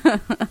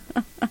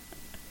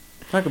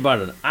 Talk about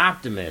an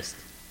optimist.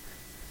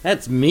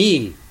 That's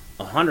me,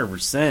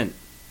 100%,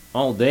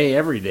 all day,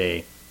 every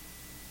day.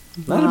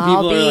 A lot of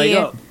people are like,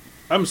 oh,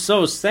 I'm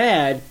so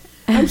sad.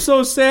 I'm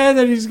so sad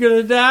that he's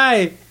going to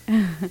die.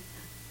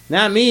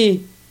 Not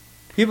me.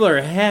 People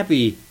are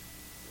happy.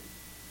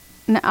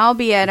 And I'll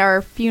be at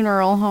our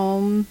funeral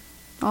home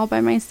all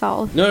by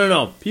myself.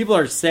 No. People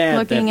are sad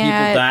Looking that people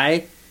at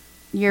die.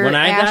 When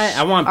I die,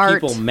 I want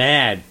art. people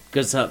mad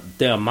because of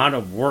the amount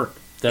of work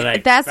that I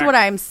That's expect. what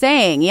I'm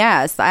saying,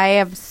 yes. I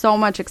have so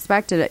much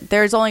expected.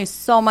 There's only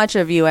so much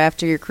of you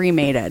after you're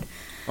cremated.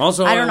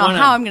 Also, I don't know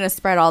how I'm going to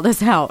spread all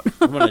this out.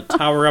 I'm going to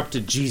tower up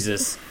to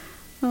Jesus.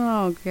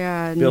 Oh,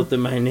 God. Built in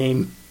my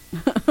name.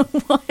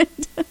 What?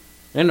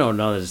 I don't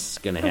know this is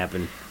going to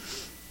happen.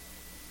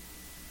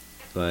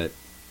 But,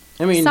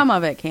 I mean... Some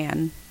of it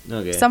can.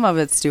 Okay. Some of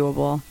it's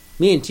doable.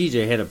 Me and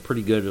TJ had a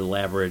pretty good,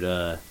 elaborate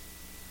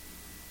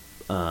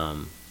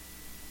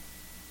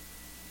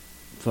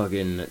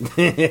fucking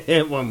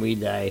when we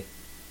die.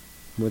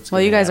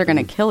 Well, you guys are going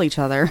to kill each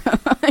other.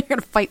 You're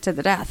going to fight to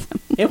the death.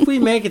 If we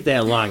make it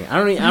that long. I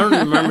don't even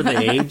remember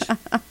the age.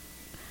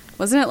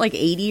 Wasn't it like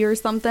 80 or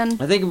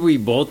something? I think if we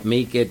both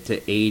make it to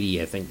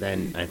 80, I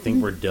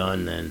think we're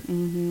done then.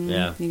 Mm-hmm.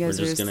 Yeah. You guys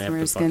we're just going to have to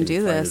gonna fucking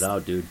do fight this. it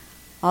out, dude.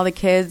 All the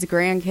kids,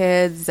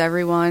 grandkids,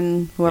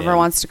 everyone, whoever Yeah.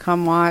 wants to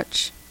come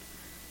watch,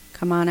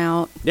 come on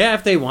out. Yeah,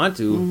 if they want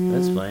to.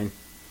 That's fine.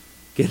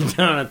 Get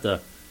down at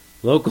the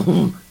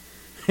local,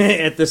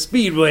 at the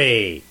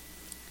Speedway.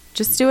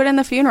 Just do it in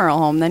the funeral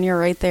home, then you're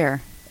right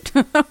there.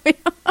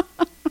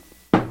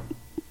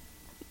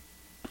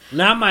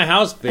 Not my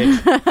house,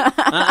 bitch.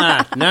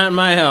 Not in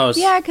my house.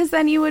 Yeah, because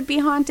then you would be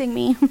haunting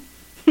me.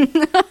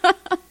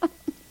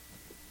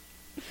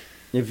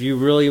 If you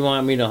really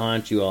want me to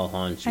haunt you, I'll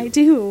haunt you. I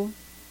do.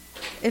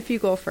 If you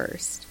go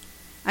first.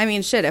 I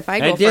mean, shit, if I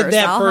go I did first,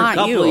 that I'll for a haunt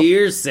couple you. of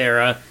years,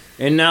 Sarah,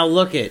 and now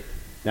look it.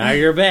 Now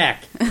you're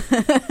back.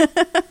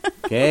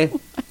 Okay?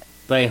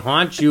 If I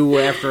haunt you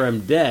after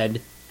I'm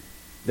dead,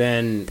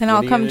 then Then what I'll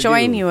are you come gonna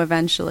join do? you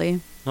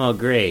eventually. Oh,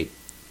 great.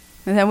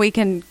 And then we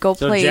can go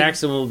So play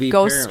Jackson will be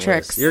ghost parentless.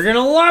 tricks. You're going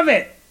to love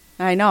it.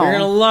 I know. You're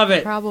going to love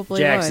it. Probably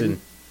Jackson. would.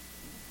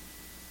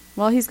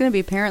 Well, he's going to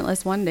be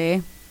parentless one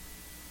day.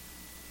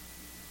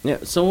 Yeah,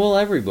 so will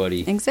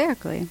everybody.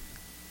 Exactly.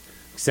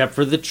 Except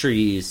for the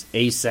trees.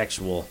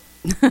 Asexual.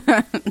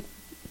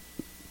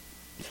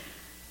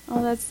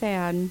 Oh, that's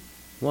sad.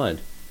 What?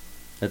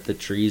 That the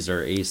trees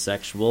are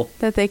asexual?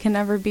 That they can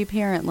never be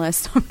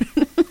parentless.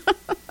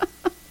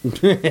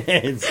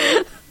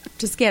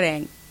 Just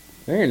kidding.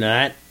 They're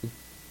not.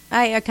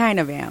 I kind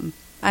of am.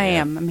 I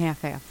Yeah. am. I'm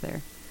half-half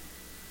there.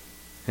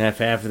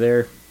 Half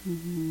there.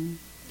 Mm-hmm.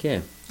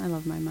 Okay. I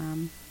love my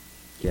mom.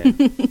 Okay.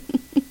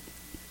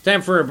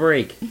 Time for a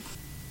break.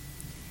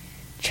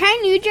 Try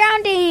new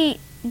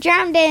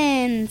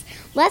drowned-ins.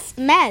 Less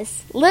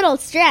mess, little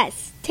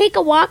stress. Take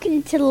a walk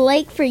into the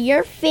lake for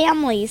your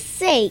family's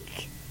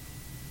sake.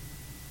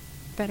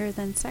 Better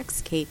than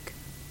sex cake.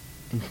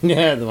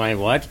 Yeah, my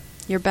what?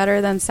 You're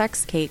better than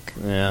sex cake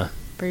Yeah.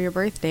 for your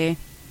birthday.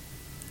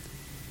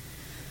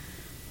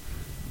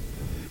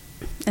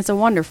 It's a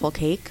wonderful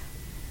cake.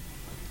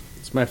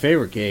 It's my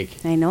favorite cake,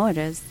 I know it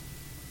is.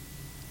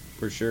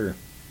 for sure.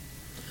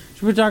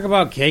 Should we talk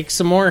about cakes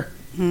some more?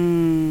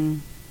 Hmm.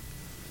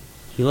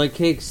 You like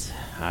cakes?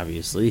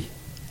 Obviously.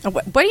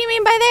 What do you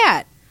mean by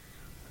that?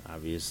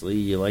 Obviously,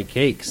 you like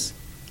cakes.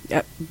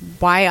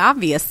 Why,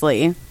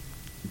 obviously?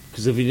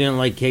 Because if you didn't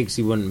like cakes,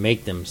 you wouldn't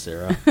make them,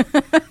 Sarah.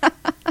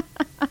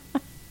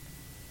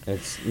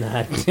 It's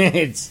not...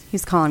 It's...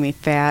 He's calling me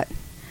fat.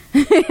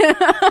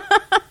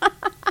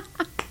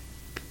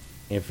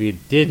 If you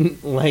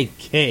didn't like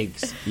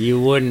cakes, you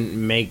wouldn't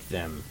make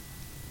them.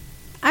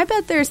 I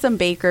bet there's some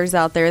bakers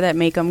out there that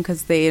make them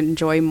because they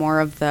enjoy more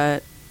of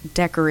the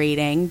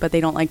decorating, but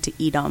they don't like to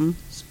eat them.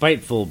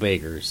 Spiteful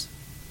bakers.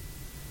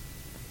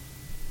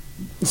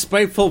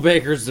 Spiteful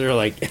bakers, they're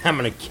like, I'm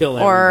going to kill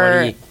Or-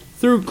 everybody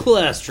through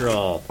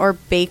cholesterol. Or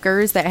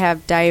bakers that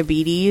have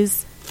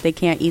diabetes, they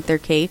can't eat their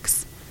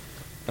cakes.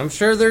 I'm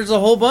sure there's a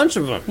whole bunch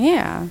of them.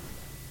 Yeah.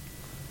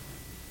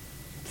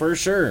 For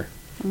sure.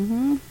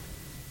 Mm-hmm.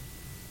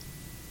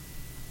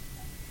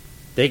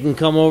 They can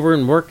come over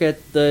and work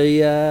at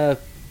the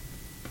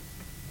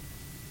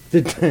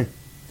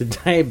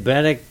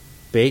diabetic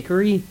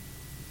bakery?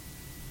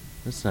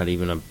 That's not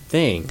even a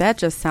thing. That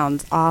just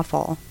sounds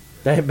awful.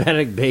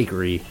 Diabetic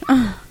bakery.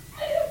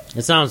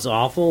 It sounds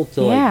awful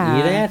to Yeah.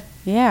 like eat at.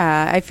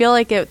 Yeah, I feel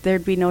like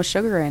there'd be no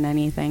sugar in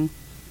anything.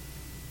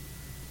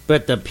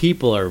 But the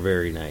people are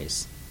very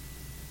nice.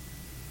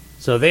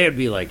 So they'd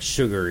be like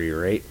sugary,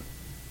 right?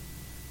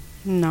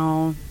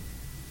 No.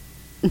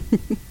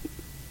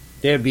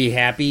 They'd be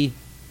happy.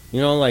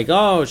 You know, like,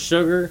 oh,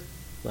 sugar.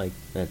 Like,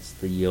 that's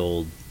the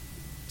old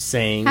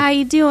saying. How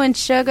you doing,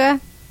 sugar?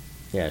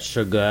 Yeah,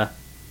 sugar.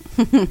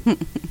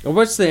 Or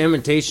what's the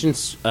imitation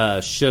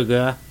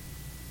sugar?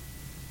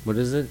 What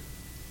is it?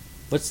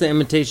 What's the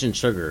imitation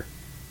sugar?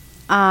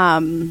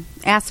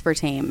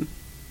 Aspartame.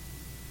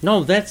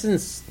 No, that's in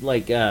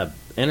like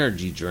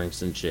energy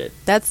drinks and shit.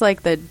 That's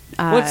like the.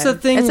 What's the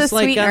thing? It's a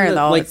like sweetener, on the,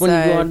 though. like It's when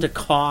you go a- out to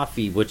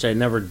coffee, which I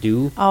never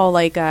do. Oh,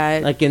 like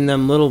a. Like in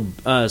them little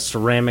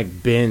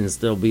ceramic bins,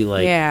 they'll be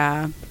like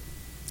yeah.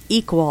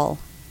 Equal.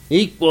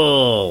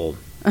 equal.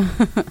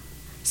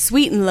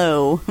 Sweet and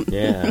low.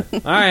 Yeah. All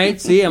right.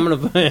 See, I'm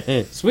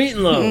gonna sweet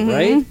and low,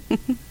 right?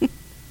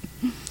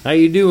 How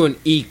you doing?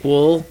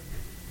 Equal.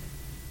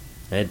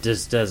 It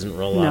just doesn't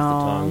roll off the No.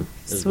 tongue.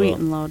 as Sweet well.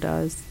 and low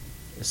does.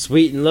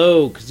 Sweet and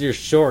low because you're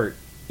short.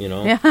 You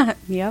know. Yeah.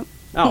 Yep.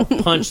 I'll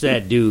punch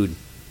that dude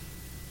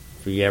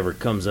if he ever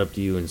comes up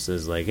to you and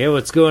says like, "Hey,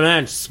 what's going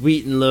on,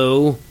 sweet and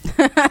low?"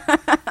 That'd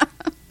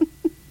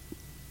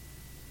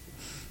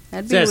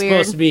What's be that weird.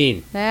 supposed to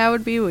mean? That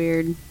would be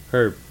weird.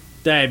 Her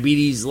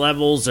diabetes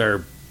levels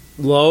are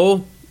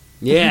low?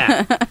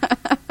 Yeah.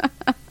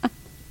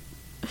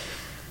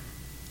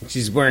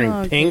 She's wearing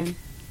Oh, pink good.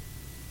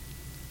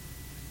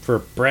 for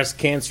breast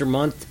cancer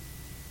month.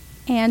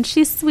 And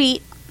she's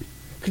sweet.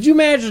 Could you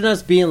imagine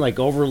us being like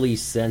overly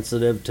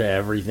sensitive to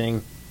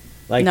everything?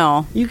 Like,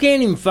 No. you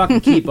can't even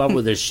fucking keep up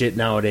with this shit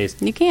nowadays.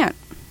 You can't.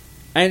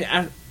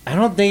 I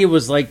don't think it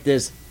was like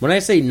this. When I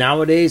say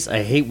nowadays,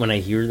 I hate when I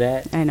hear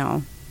that. I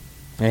know.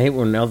 I hate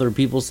when other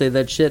people say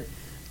that shit.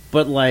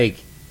 But, like,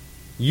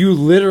 you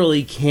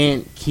literally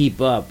can't keep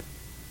up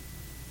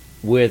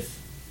with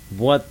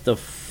what the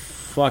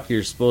fuck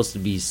you're supposed to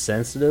be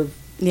sensitive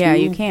Yeah, to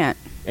you can't.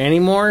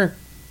 anymore.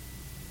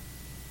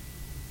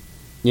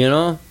 You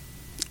know?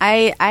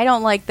 I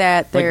don't like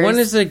that. Like, when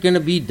is it going to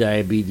be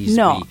diabetes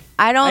No, week?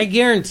 I don't. I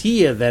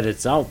guarantee you that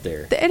it's out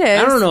there. It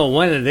is. I don't know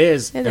when it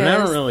is, It and I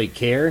don't is. really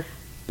care.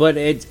 But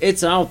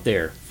it's out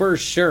there, for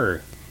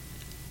sure.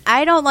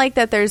 I don't like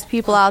that there's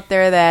people out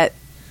there that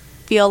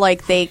feel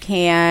like they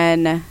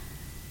can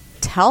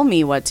tell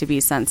me what to be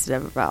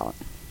sensitive about.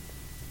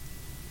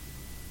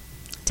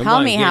 Tell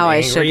What, me get how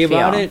I should angry feel.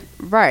 about it?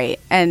 Right.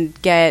 And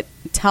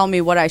tell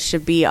me what I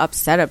should be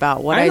upset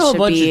about, what I I know a should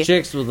bunch be of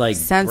chicks with like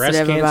breast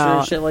sensitive cancer and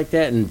about. shit like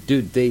that, and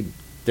dude,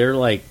 they're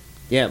like,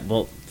 yeah,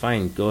 well,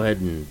 fine, go ahead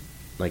and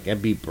like I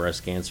beat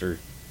breast cancer.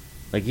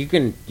 Like you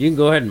can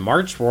go ahead and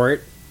march for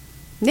it.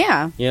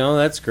 Yeah, You know,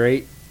 that's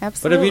great.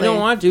 absolutely. But if you don't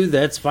want to,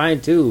 that's fine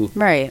too.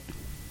 Right.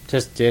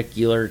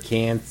 Testicular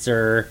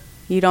cancer,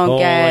 You don't colon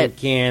get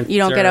cancer, you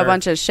don't get a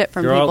bunch of shit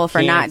from throat people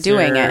for not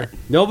doing it. cancer.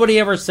 Nobody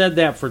ever said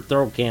that for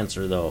throat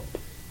cancer though,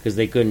 because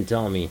they couldn't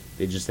tell me.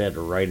 They just had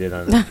to write it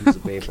on a piece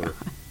of paper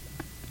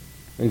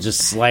and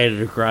just slide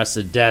it across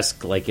the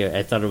desk like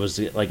I thought it was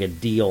like a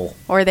deal.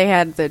 Or they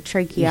had the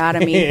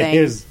tracheotomy It thing,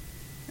 is.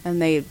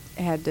 and they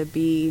had to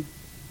be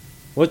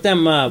What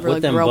them really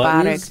what them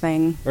robotic buttons?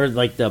 thing. Or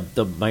like the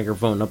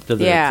microphone up to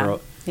their Yeah.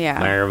 throat. Yeah.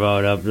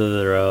 Microphone up to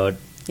the throat.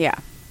 Yeah,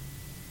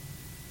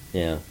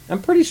 Yeah.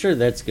 I'm pretty sure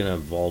that's gonna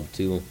evolve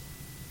too.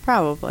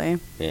 probably.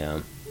 Yeah.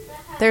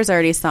 There's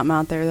already something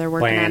out there they're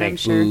working on, I'm Bionic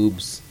sure.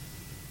 boobs.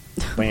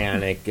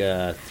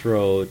 Bionic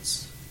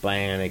throats.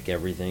 Bionic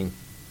everything.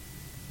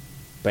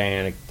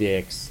 Bionic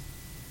dicks.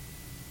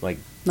 Like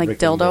Rick and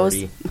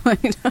dildos.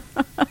 Morty.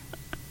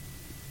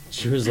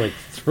 She was like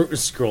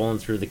scrolling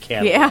through the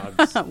Yeah.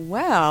 catalogs.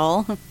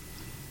 Well,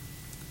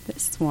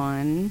 this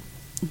one.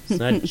 Let's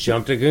not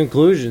jump to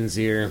conclusions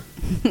here.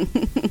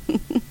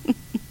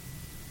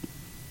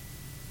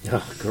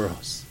 Oh,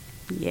 gross.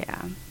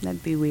 Yeah,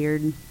 that'd be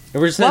weird.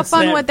 Ever What since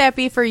fun would that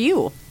be for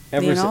you?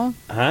 Ever You know?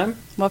 Huh?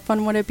 What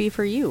fun would it be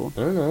for you? I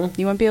don't know.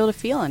 You wouldn't be able to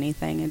feel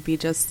anything. It'd be you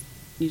just.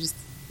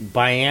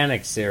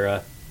 Bionic,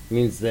 Sarah,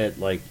 means that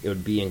like it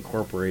would be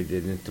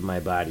incorporated into my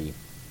body.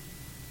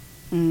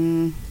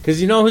 Mm,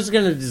 Because you know who's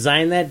going to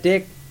design that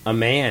dick? A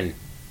man.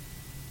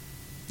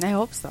 I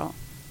hope so.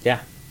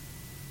 Yeah.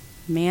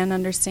 Man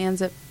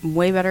understands it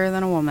way better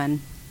than a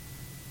woman.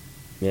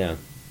 Yeah.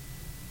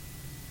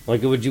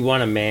 Like, would you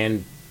want a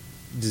man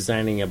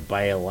designing a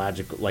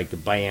biological, like a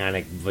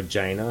bionic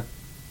vagina?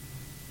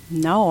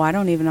 No, I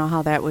don't even know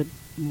how that would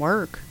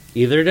work.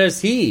 Either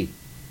does he.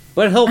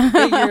 But he'll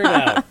figure it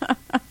out.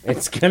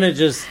 It's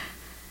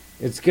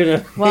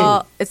gonna.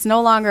 Well, it's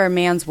no longer a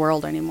man's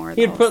world anymore.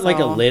 He'd though, put like a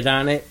so- lid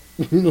on it.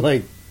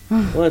 Like,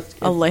 well,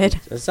 A lid?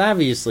 It's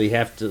obviously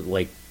have to,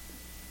 like,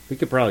 we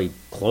could probably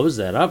close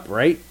that up,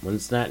 right? When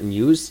it's not in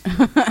use. Keep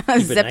Zip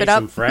nice it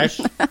up. and fresh.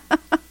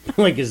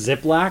 Like a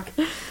Ziploc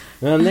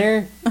on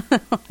there.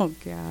 Oh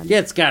God. Yeah,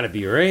 it's got to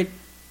be, right?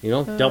 You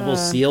know, double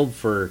sealed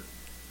for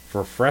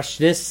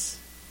freshness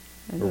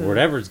or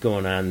whatever's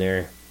going on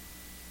there.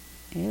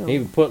 Ew.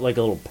 Maybe put like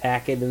a little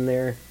packet in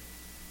there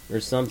or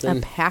A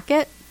something.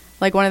 packet?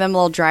 Like one of them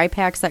little dry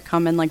packs that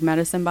come in like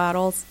medicine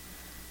bottles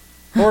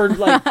Or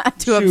like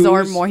to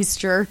absorb shoes.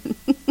 moisture.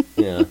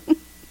 Yeah.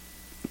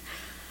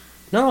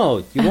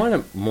 No, you want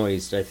it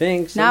moist, I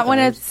think. Not when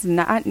sometimes. it's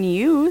not in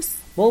use.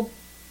 Well,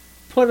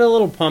 put a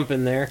little pump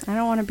in there. I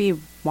don't want to be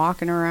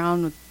walking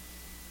around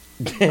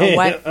with a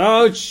wet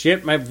Oh,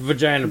 shit, my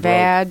vagina broke.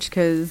 badge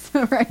because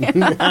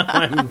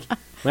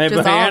My Just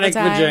all the bionic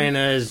time. vagina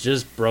is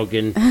just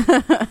broken.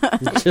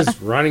 It's just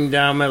running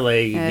down my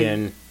leg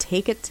again.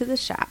 take it to the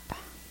shop.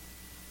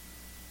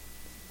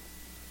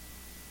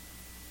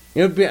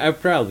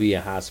 I'd probably be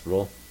a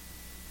hospital.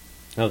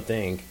 I would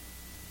think.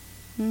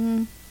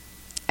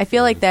 I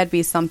feel like that'd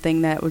be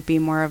something that would be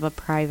more of a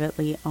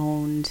privately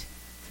owned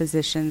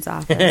physician's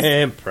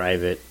office.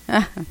 Private.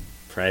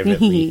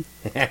 Privately.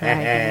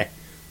 Private.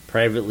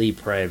 Privately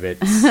private.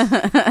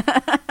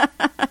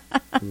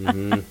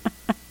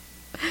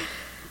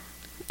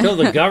 Till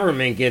the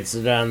government gets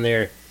it on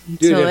there. Dude,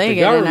 Till if they the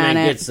get in on government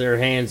it. gets their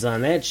hands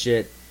on that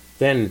shit,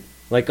 then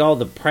like all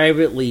the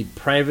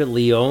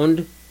privately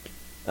owned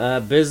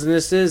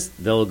businesses,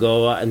 they'll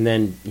go and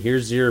then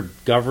here's your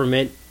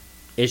government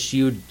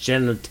issued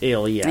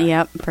genitalia.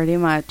 Yep, pretty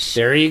much.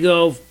 There you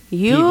go.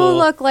 You people.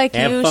 look like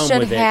Have you fun should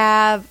with it.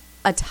 have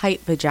a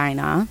tight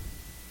vagina.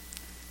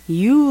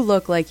 You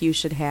look like you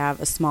should have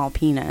a small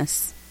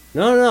penis.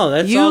 No,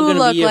 that's You all going to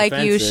look be like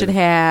you offensive. should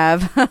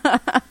have.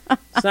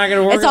 It's not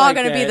going to work. It's all like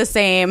going to be that. the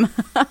same.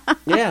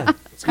 Yeah,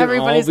 it's going to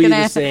all Everybody's be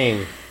gonna- the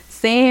same.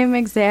 Same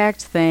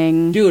exact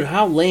thing. Dude,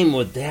 how lame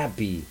would that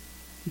be?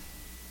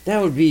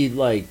 That would be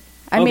like.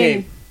 I okay,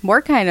 mean-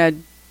 we're kind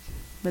of,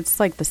 it's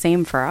like the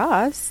same for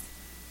us.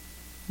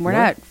 We're What?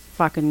 not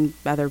fucking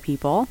other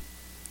people.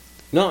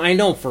 No, I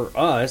know for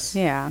us.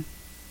 Yeah.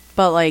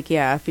 But, like,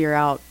 yeah, if you're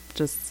out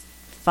just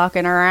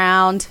fucking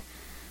around,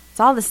 it's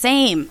all the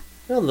same.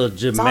 Well,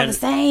 they'll all the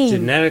same.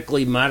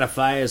 genetically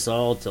modify us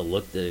all to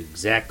look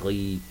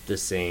exactly the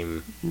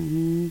same.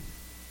 Mm-hmm.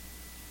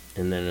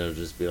 And then it'll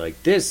just be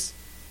like, this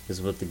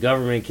is what the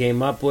government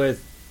came up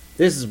with.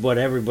 This is what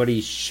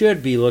everybody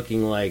should be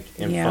looking like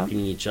and Yeah. fucking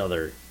each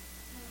other.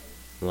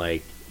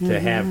 Like, to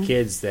Mm-hmm. have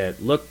kids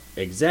that look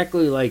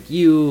exactly like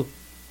you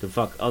to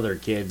fuck other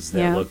kids that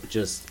Yeah. look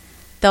just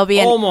There'll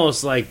be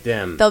almost like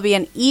them. there'll be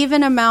an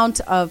even amount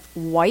of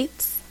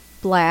whites,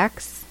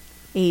 blacks,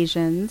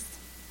 Asians,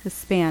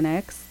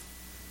 Hispanics,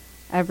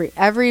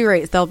 every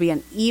race. There'll be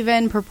an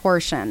even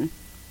proportion.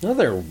 No,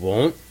 there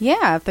won't.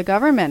 Yeah, if the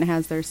government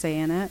has their say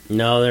in it,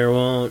 No, there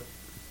won't.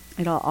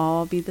 it'll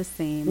all be the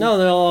same. No,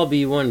 they'll all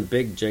be one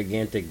big,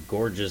 gigantic,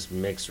 gorgeous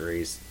mixed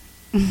race.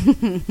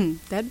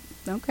 That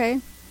okay.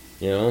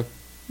 You know?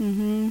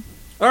 Mm-hmm.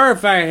 Or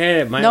if I had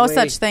it my No way,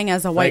 such thing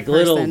as a white like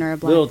little, person or a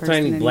black little person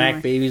tiny black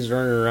anymore. babies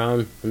running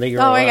around when they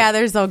grow Oh my up. god,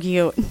 they're so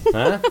cute.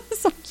 Huh?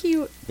 So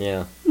cute.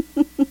 Yeah.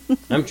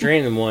 I'm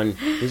training one.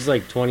 He's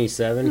like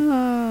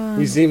 27.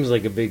 He seems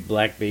like a big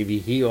black baby.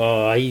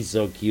 He's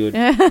so cute.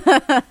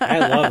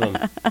 I love him.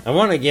 I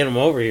want to get him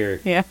over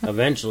here. Yeah.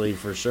 Eventually,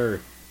 for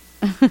sure.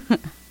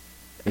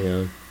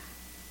 Yeah.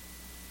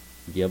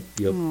 Yep.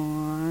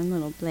 Aw,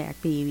 little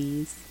black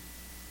babies.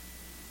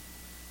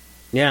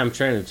 Yeah, I'm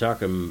trying to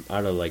talk him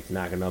out of like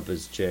knocking up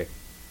his chick.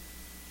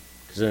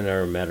 Because I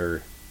never met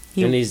her.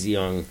 And he's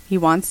young. He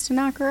wants to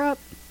knock her up?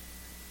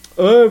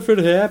 Oh, if it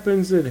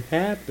happens, it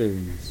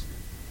happens.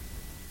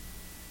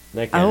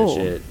 That kind of Oh.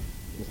 shit.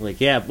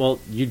 Like, yeah, well,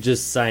 you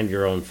just signed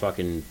your own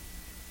fucking...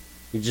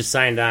 You just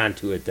signed on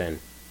to it then.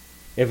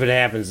 If it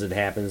happens, it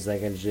happens,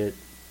 that kind of shit.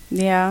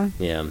 Yeah.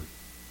 Yeah.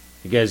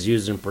 You guys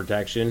using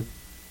protection?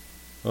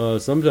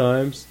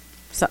 Sometimes.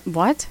 So,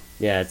 what?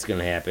 Yeah, it's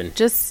gonna happen.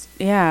 Just,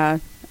 yeah.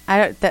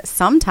 That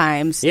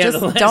sometimes. Yeah, the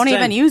just last don't time-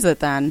 even use it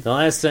then. The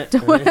last time...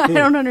 I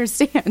don't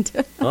understand.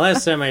 The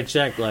last time I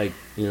checked, like,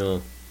 you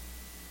know...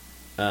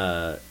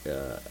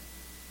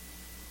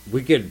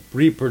 we could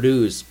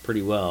reproduce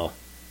pretty well.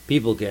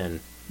 People can.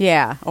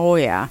 Yeah. Oh,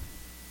 yeah.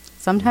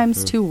 Sometimes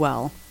Mm-hmm. too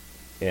well.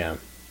 Yeah.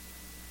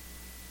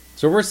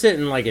 So we're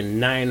sitting like a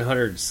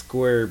 900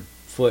 square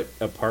foot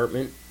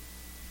apartment,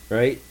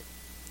 right?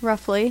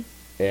 Roughly.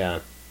 Yeah.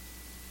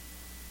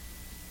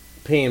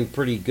 Paying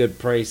pretty good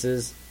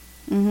prices.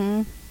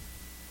 Mm-hmm.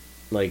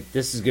 Like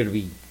this is gonna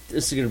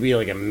be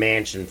like a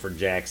mansion for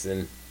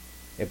Jackson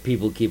if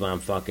people keep on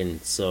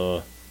fucking.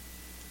 So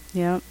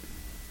Yep.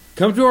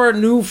 come to our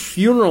new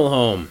funeral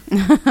home.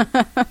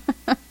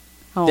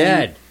 Home.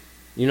 Dead.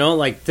 You know,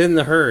 like thin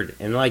the herd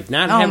and like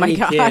not Oh have my any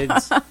God.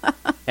 kids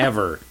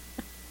ever.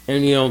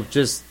 And you know,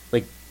 just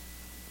like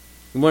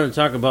you want to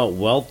talk about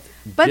wealth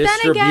But then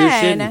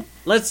distribution. again-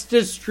 Let's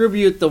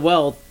distribute the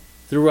wealth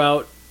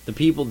throughout the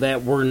people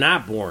that were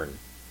not born.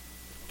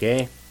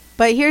 Okay?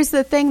 But here's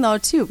the thing, though,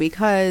 too,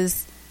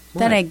 because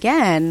then What?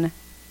 again,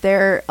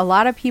 there are a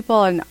lot of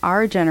people in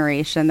our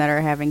generation that are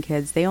having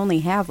kids. They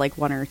only have like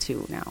one or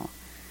two now.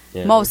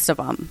 Yeah. Most of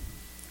them.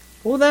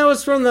 Well, that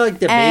was from the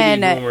baby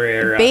And boomer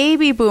era.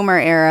 baby boomer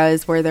era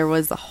is where there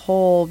was a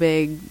whole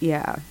big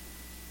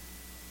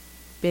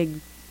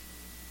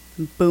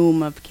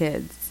boom of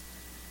kids.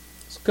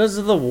 It's because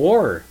of the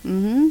war.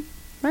 Mm-hmm.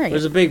 Right.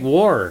 There's a big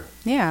war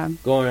Yeah.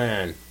 going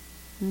on.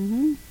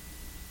 Mm-hmm.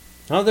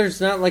 How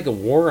there's not like a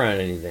war on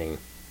anything?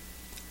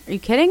 Are you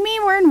kidding me?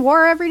 We're in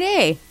war every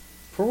day.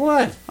 For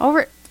what?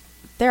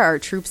 There are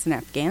troops in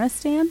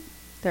Afghanistan.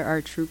 There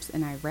are troops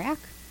in Iraq.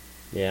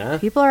 Yeah.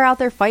 People are out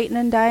there fighting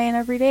and dying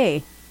every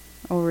day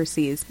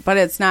overseas. But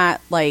it's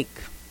not like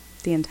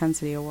the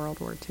intensity of World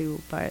War II,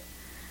 but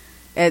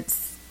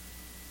it's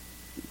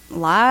a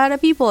lot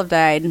of people have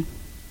died.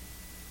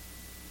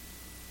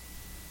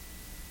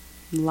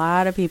 A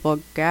lot of people.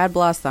 God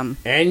bless them.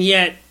 And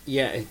yet,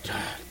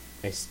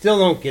 I still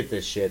don't get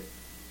this shit.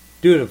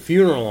 Dude, a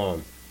funeral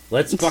home.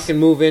 Let's fucking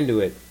move into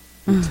it.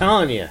 I'm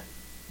telling you.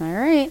 All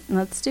right,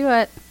 let's do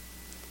it.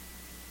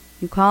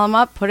 You call them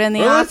up, put in the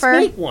Well, offer.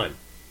 let's make one.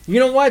 You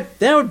know what?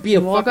 That would be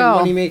a We'll fucking go.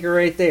 moneymaker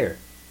right there.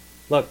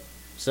 Look,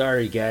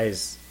 sorry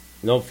guys.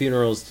 No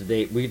funerals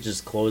today. We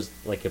just closed,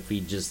 like if we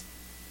just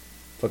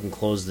fucking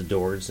close the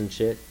doors and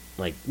shit.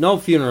 Like, no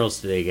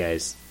funerals today,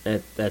 guys.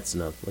 That's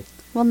enough. Like,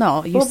 Well,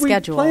 no, you but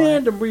schedule we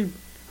planned it. and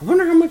I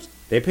wonder how much...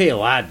 They pay a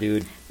lot,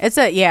 dude. It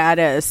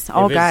is.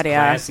 Oh, If it's God,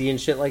 yeah. classy and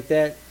shit like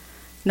that.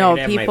 No, I'd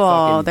have my people,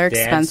 fucking they're dad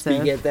expensive.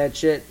 speak at that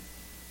shit.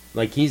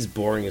 Like, he's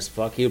boring as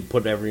fuck. He would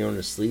put everyone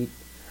to sleep.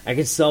 I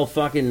could sell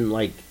fucking,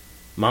 like,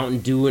 Mountain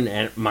Dew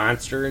and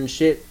Monster and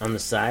shit on the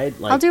side.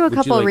 Like, I'll do a would you,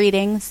 couple like-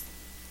 readings.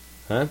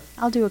 Huh?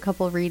 I'll do a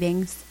couple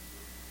readings.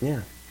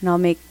 Yeah. And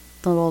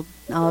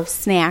I'll have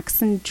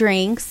snacks and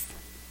drinks.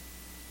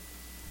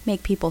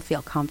 Make people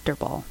feel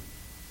comfortable.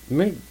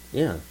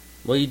 Yeah.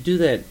 Well, you do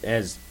that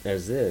as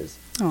is.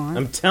 Oh,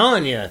 I'm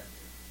telling you.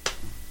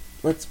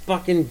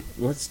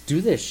 Let's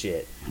do this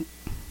shit.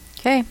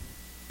 Okay.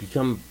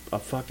 Become a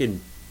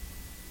fucking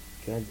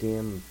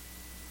goddamn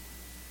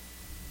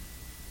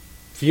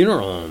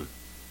funeral home.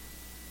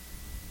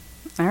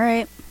 All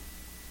right.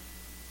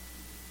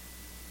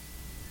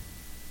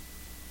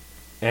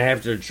 I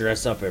have to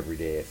dress up every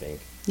day, I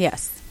think.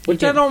 Yes. you Which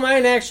do. I don't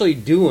mind actually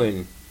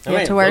doing. I You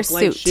have might to wear a look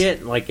like suit.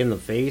 shit, like in the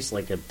face,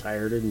 like I'm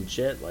tired and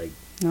shit. Like,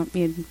 Nope,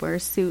 you'd wear a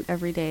suit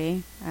every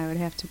day. I would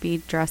have to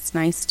be dressed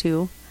nice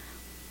too.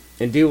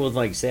 and deal with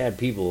like sad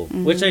people,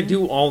 which I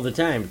do all the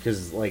time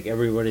because like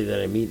everybody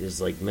that I meet is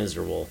like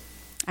miserable.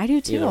 I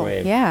do too. Either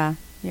way. Yeah.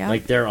 Yeah.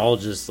 Like they're all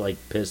just like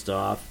pissed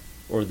off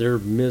or they're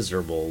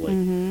miserable. Like,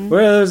 Mm-hmm.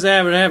 what does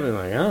that happen?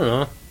 Like, I don't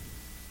know.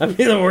 I'd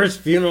be the worst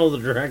funeral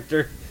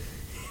director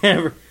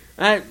ever.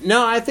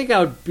 I think I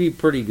would be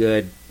pretty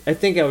good. I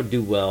think I would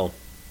do well.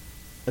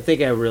 I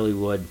think I really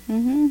would.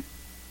 Mm-hmm.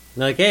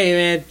 Like, hey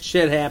man,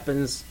 shit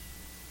happens.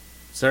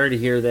 Sorry to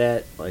hear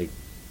that. Like,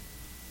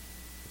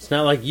 it's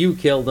not like you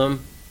killed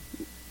him,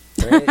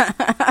 right?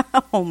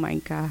 Oh my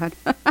God.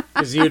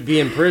 Because you'd be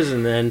in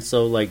prison then.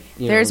 So like,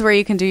 There's where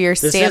you can do your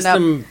the stand up.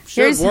 system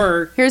should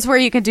work. Here's where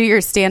you can do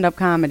your stand up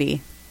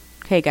comedy.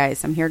 Okay,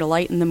 guys, I'm here to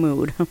lighten the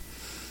mood.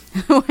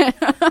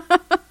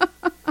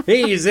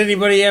 Hey, has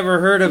anybody ever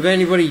heard of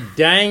anybody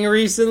dying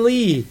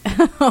recently?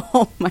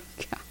 Oh my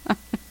God.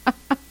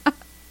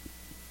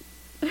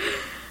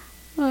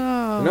 Oh,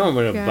 I know I'm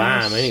gonna gosh.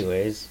 bomb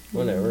anyways.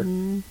 Whatever.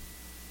 Mhm.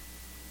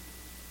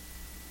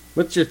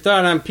 What's your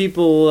thought on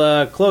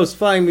people close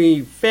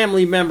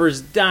family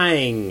members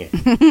dying?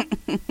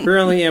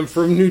 Currently, I'm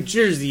from New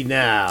Jersey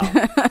now.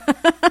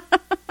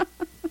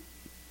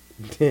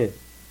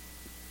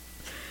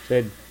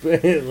 Said a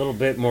little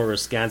bit more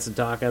Wisconsin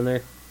talk on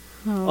there.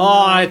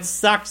 Oh, it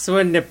sucks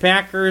when the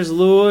Packers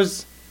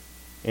lose,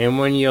 and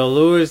when you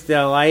lose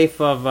the life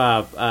of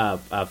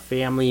a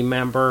family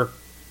member.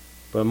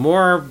 But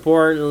more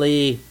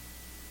importantly,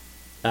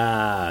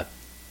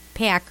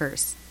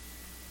 Packers.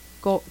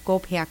 Go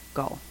Pack,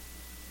 go.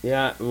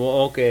 yeah,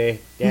 well, okay,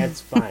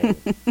 that's fine.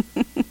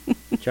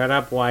 Shut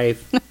up,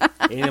 wife.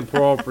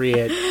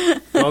 Inappropriate.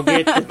 Go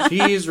get the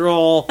cheese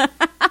roll,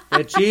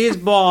 the cheese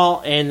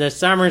ball, and the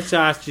summer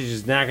sausage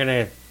is not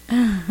gonna.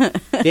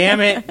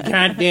 Damn it!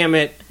 God damn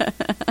it!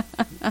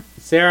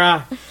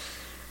 Sarah,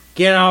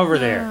 get over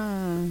there.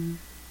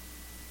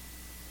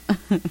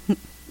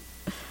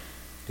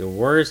 The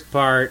worst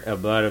part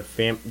about a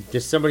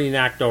just somebody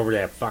knocked over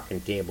that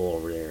fucking table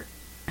over there.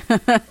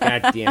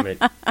 God damn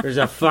it! There's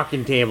a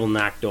fucking table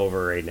knocked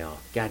over right now.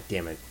 God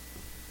damn it!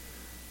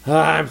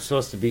 I'm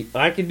supposed to be.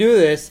 I can do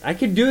this. I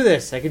can do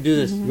this. I can do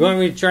this. You want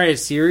me to try a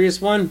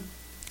serious one?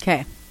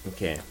 Okay,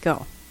 Okay.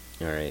 go.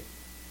 All right.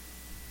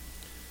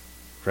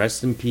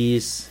 Rest in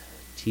peace,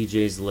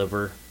 TJ's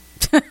liver.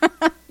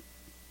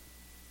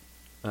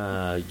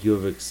 You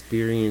have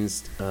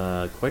experienced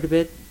quite a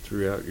bit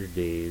throughout your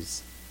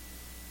days.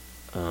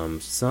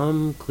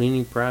 Some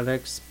cleaning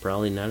products,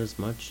 probably not as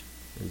much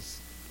as,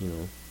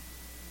 you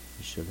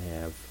should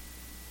have.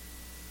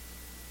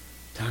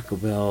 Taco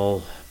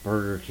Bell,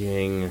 Burger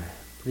King,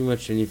 pretty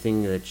much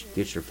anything that you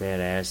get your fat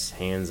ass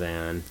hands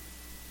on.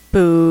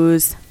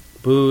 Booze.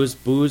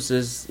 Booze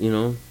is,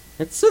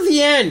 that's to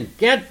the end.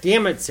 God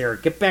damn it, Sarah.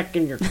 Get back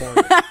in your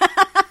corner.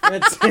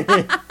 That's,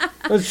 I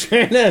was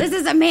trying to, This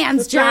is a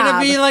man's trying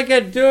job. to be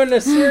like doing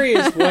a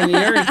serious one. You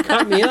already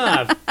cut me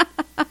off.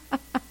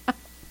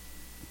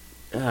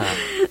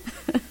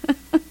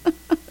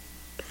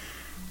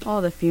 Oh,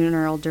 the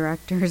funeral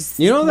directors.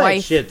 You know that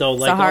wife. shit, though?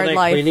 It's Like a all hard that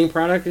life. cleaning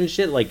product and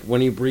shit, like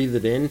when you breathe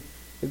it in.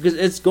 Because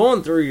it's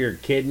going through your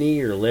kidney,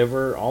 your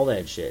liver, all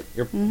that shit.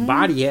 Your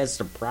body has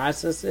to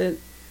process it,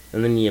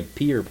 and then you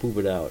pee or poop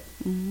it out.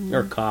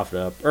 Or cough it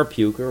up, or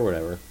puke, or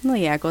whatever. Well,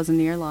 yeah, it goes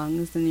into your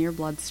lungs, into your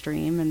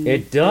bloodstream, and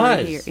It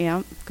does. Yeah,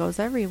 it goes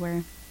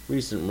everywhere.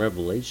 Recent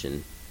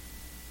revelation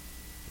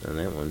on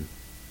that one.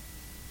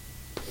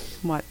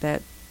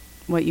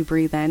 What you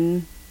breathe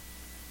in?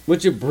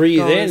 What you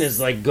breathe in Goes- is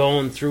like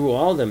going through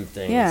all them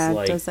things. Yeah,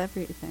 like, it does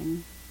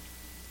everything.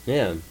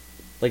 yeah.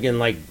 Like in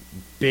like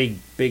big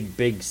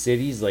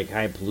cities, like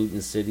high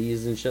pollutant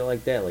cities and shit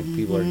like that. Like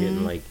people are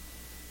getting like,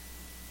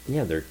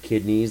 their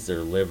kidneys, their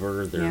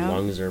liver, their Yeah.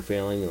 lungs are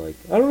failing. Like,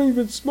 I don't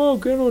even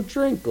smoke, I don't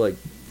drink. Like,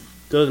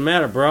 doesn't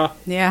matter, bro.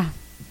 Yeah,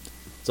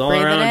 It's all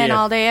breathe it around in you.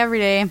 all day, every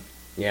day.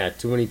 Yeah,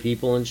 too many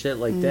people and shit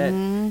like that.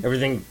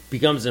 Everything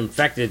becomes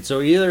infected.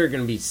 So either you're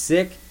gonna be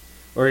sick,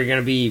 or you're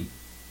gonna be,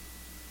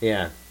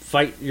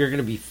 you're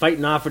gonna be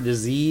fighting off a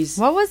disease.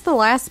 What was the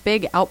last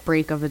big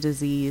outbreak of a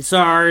disease?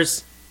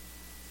 SARS.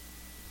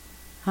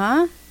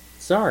 Huh?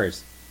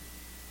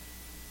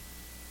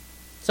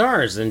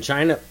 SARS in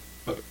China.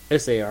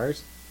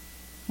 SARS.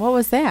 What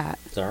was that?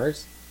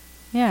 SARS.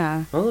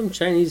 Yeah. All them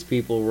Chinese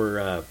people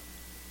were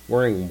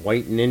wearing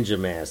white ninja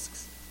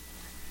masks.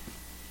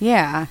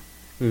 Yeah.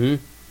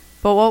 Mm-hmm.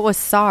 But what was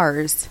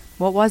SARS?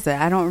 What was it?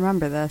 I don't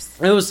remember this.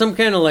 It was some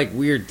kind of like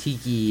weird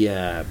tiki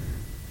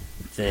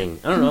thing.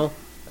 I don't know.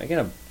 I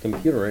got a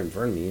computer right in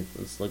front of me.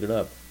 Let's look it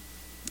up.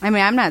 I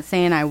mean, I'm not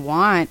saying I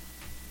want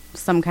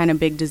some kind of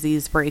big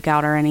disease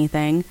breakout or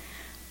anything,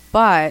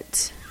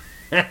 but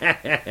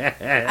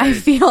I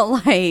feel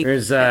like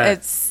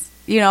it's,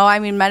 I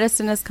mean,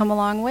 medicine has come a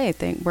long way. I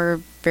think we're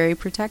very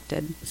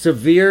protected.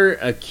 Severe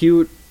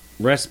acute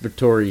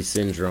respiratory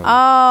syndrome.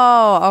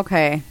 Oh,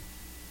 okay.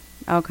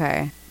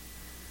 Okay.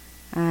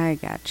 I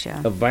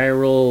gotcha. A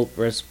viral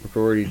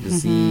respiratory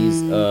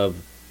disease of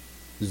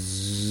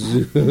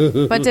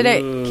But did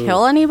it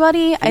kill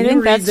anybody? Can I you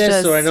think read that's this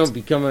just so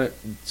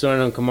I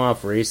don't come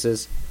off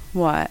racist.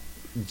 what?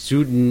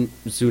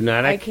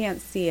 Zoonotic. I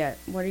can't see it.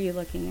 What are you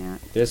looking at?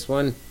 This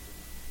one.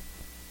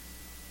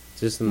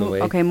 Just in the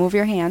way. Okay, move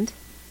your hand.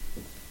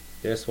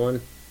 This one.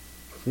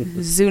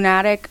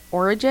 Zoonotic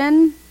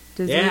origin?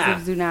 Disease Yeah.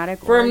 of zoonotic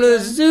From origin? the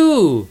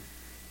zoo.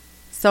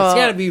 So It's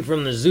got to be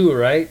from the zoo,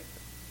 right?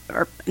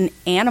 or an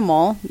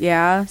animal,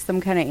 yeah, some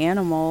kind of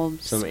animal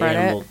Some spread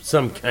animal,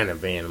 some kind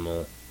of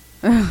animal.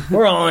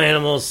 We're all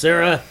animals,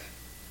 Sarah.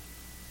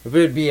 If it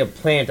would be a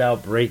plant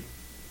outbreak,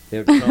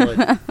 they would call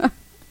it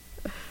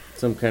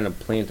some kind of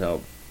plant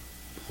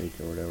outbreak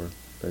or whatever.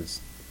 But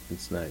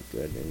it's not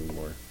good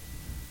anymore.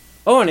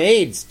 Oh, and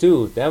AIDS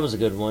too. That was a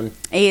good one.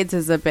 AIDS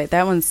is that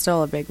one's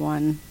still a big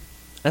one.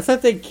 I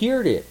thought they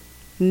cured it.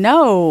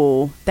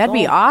 No, that'd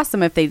be Oh.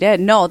 awesome if they did.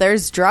 No,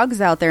 there's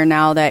drugs out there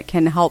now that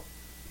can help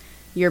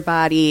your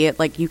body,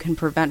 like you can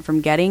prevent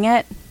from getting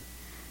it.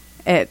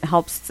 It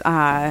helps.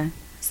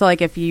 So,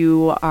 like if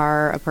you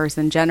are a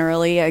person,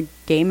 generally a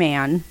gay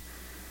man.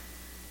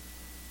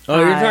 Oh,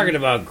 you're talking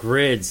about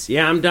grids.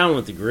 Yeah, I'm down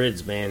with the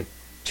grids, man.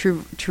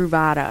 Truvada is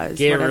what it's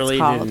Gay-related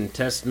called.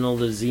 intestinal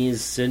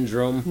disease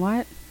syndrome.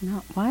 What?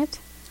 No, what?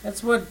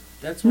 That's what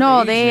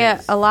No,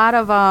 AIDS is. a lot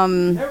of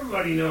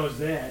Everybody knows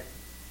that.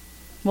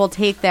 will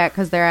take that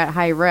because they're at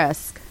high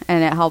risk,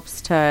 and it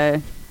helps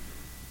to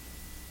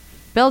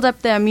build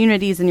up the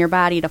immunities in your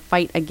body to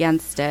fight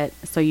against it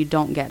so you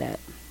don't get it.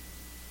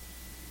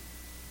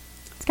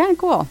 It's kind of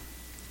cool.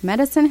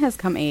 Medicine has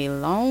come a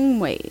long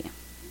way.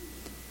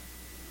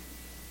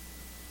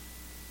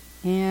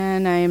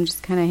 And I am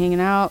just kind of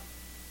hanging out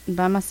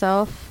by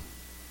myself,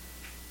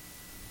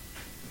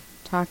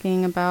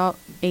 talking about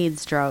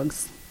AIDS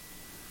drugs.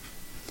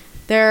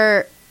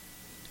 Lots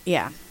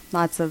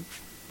of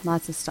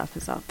stuff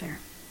is out there.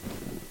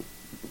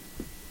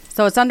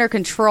 So it's under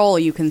control,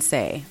 you can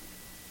say.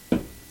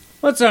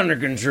 What's under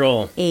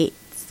control?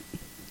 AIDS.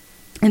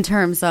 In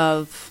terms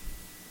of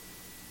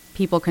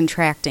people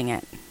contracting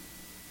it.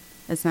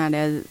 It's not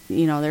as,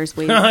 there's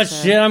ways Oh, to...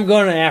 shit, I'm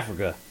going to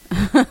Africa.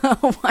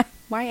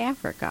 Why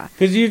Africa?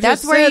 Because you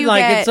That's just where said, you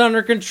like, get- it's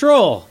under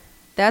control.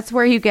 That's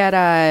where you get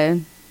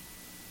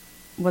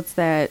what's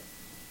that?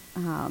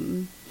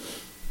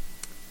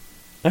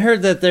 I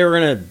heard that they were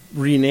going to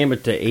rename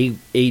it to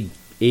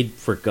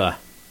Africa.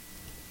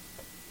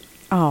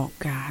 Oh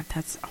God,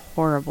 that's a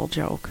horrible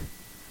joke.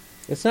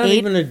 It's not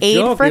even a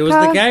joke. It was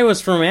Africa? the guy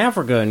was from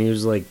Africa, and he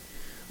was like,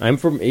 I'm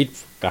from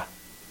Africa.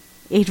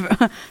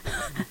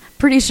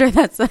 Pretty sure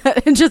that's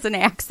just an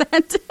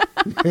accent.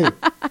 I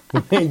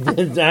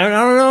don't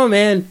know,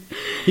 man.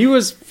 He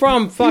was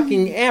from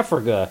fucking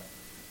Africa.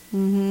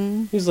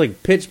 Mm-hmm. He was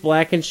like pitch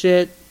black and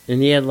shit,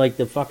 and he had like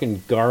the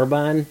fucking garb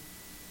on.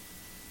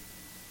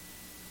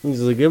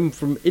 He's like, I'm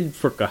from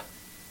Africa.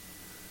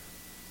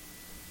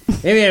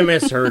 Maybe I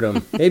misheard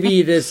him. Maybe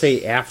he did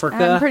say Africa.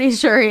 I'm pretty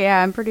sure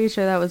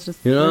that was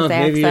just his maybe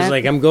accent. he was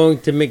like, I'm going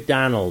to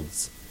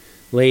McDonald's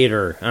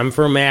later. I'm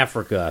from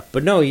Africa.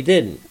 But no, he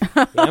didn't.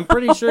 I'm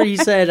pretty sure he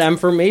said, I'm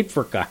from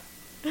Africa.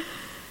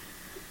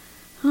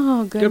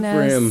 Oh, Good goodness.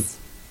 for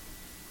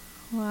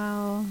him.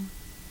 Wow.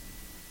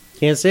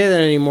 Can't say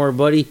that anymore,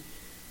 buddy.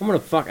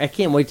 I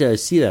can't wait till I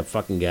see that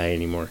fucking guy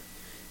anymore.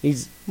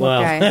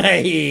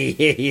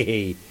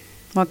 Okay.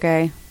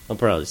 Okay. I'll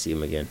probably see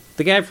him again.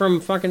 The guy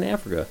from fucking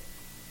Africa.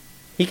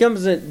 He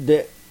comes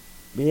in.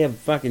 We have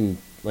fucking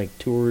like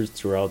tours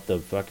throughout the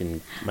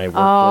fucking my workplace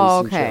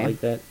and okay. shit like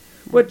that,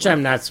 which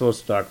I'm not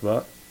supposed to talk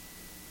about.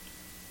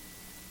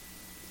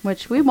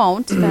 Which we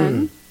won't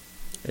then.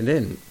 I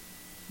didn't.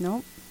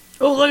 Nope.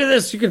 Oh, look at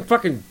this! You can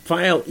fucking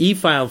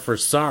e-file for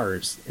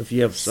SARS if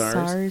you have SARS.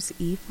 SARS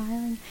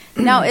e-filing.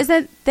 Now,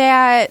 isn't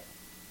that?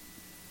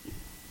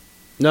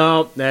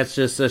 No, that's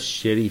just a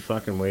shitty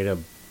fucking way to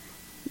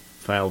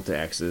file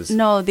taxes.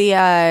 No, the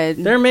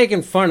They're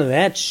making fun of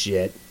that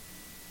shit.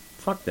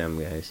 Fuck them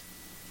guys.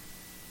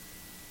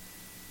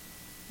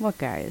 what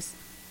guys?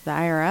 The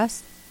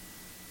IRS?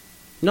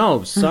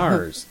 No,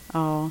 SARS.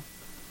 Oh.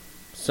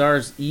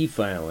 SARS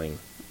e-filing.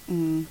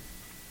 Mm.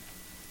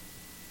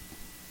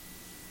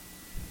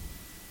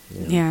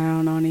 Yeah, I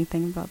don't know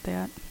anything about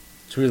that.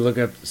 Should we look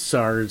up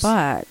SARS?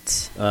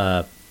 But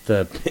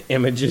The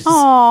images.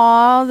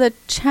 oh, the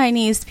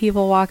Chinese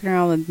people walking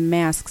around with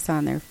masks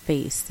on their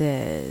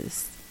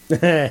faces.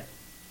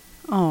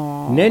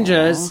 Oh,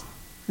 Ninjas.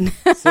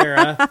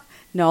 Sarah.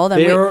 No,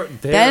 They're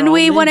then all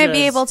we wouldn't ninjas.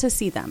 be able to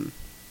see them.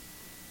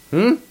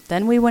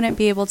 Then we wouldn't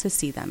be able to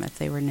see them if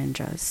they were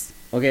ninjas.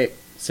 Okay,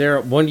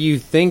 Sarah, when do you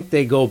think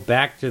they go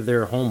back to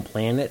their home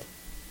planet?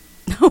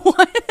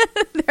 What?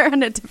 They're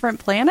on a different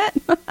planet?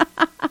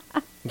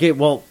 Okay,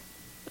 well,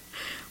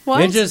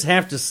 What? Ninjas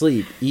have to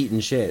sleep, eat,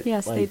 and shit.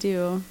 Yes, they like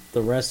do.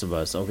 The rest of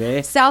us,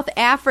 okay? South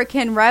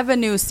African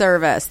Revenue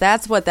Service.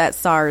 That's what that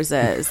SARS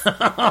is.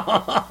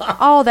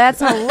 Oh, that's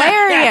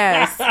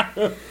hilarious.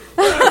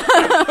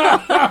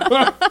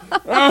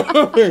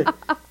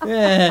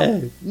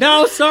 Yeah.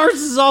 No, SARS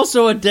is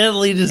also a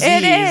deadly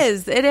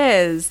disease. It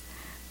is.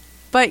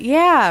 But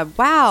yeah,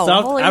 wow.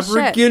 South holy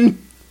African.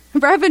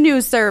 shit.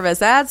 Revenue Service.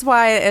 That's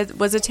why it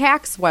was a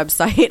tax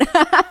website.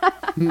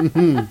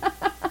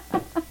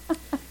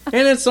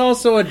 And it's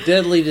also a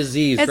deadly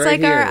disease. It's right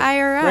like our here.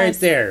 IRS. Right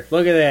there.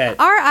 Look at that.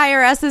 Our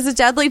IRS is a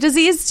deadly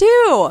disease too.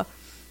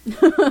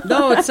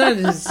 No, it's not a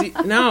disease.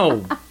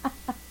 No.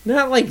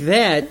 Not like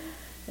that.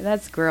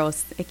 That's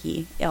gross,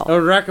 icky, ill. I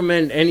would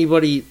recommend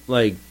anybody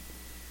like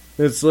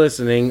that's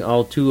listening,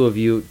 all two of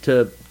you,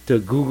 to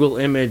Google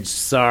image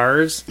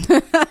SARS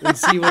and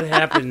see what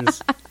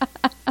happens.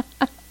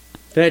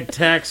 That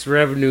tax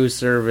revenue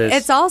service.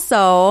 It's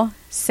also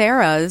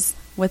Sarah's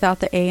without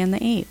the A and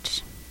the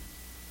H.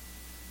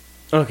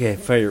 Okay,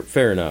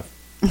 fair enough.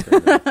 Fair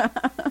enough.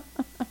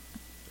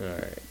 All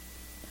right.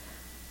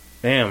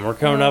 Damn, we're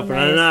coming up in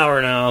an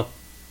hour now.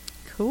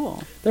 Cool.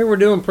 I think we're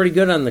doing pretty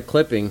good on the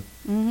clipping.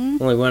 Mm-hmm.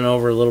 Only went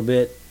over a little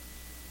bit.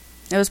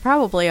 It was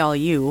probably all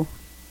you,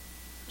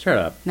 Shut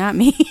up. not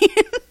me.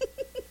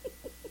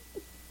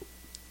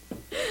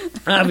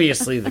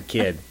 Obviously the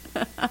kid.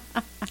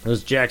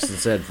 Those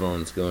Jackson's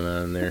headphones going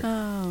on in there.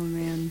 Oh,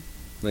 man.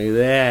 Look at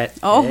that.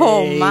 Oh,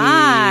 Hey,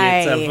 my.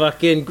 It's a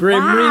fucking Grim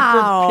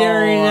Wow. Reaper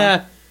carrying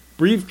a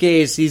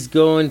briefcase. He's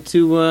going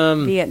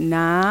to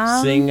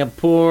Vietnam.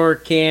 Singapore,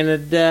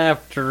 Canada,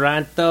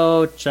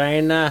 Toronto,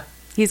 China.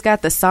 He's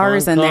got the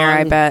SARS Hong in there,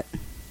 I Kong. bet.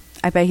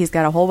 I bet he's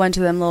got a whole bunch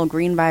of them little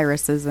green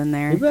viruses in You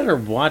there. better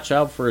watch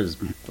out for his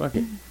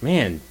fucking...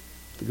 Man,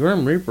 the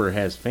Grim Reaper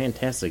has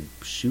fantastic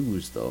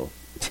shoes, though.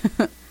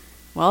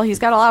 Well, he's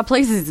got a lot of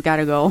places he's got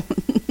to go.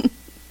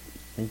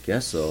 I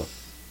guess so.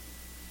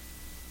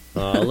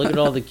 Look at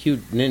all the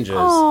cute ninjas.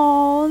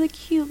 Oh, the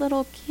cute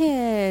little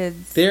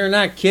kids. They're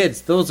not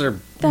kids. Those are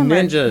Them are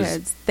ninjas.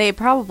 kids. They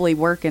probably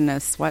work in a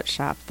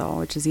sweatshop, though,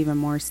 which is even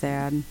more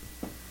sad.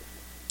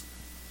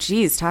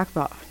 Jeez, talk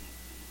about...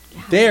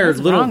 God, They're what's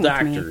little wrong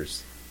with me?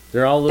 doctors.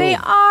 They're all little... They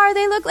are.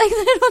 They look like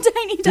little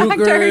tiny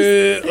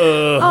doctors.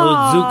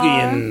 Aw.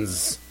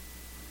 Hadoukians.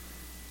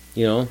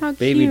 You know, How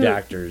baby cute.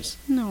 doctors.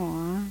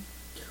 No.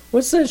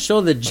 What's that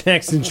show that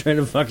Jackson tried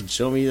to fucking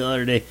show me the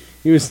other day?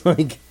 He was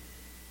like...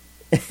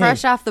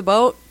 Fresh off the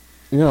boat.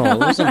 No, it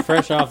wasn't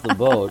fresh off the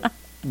boat.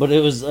 But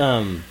it was,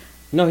 no,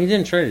 he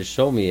didn't try to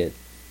show me it.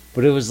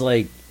 But it was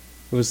like,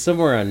 it was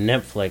somewhere on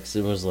Netflix.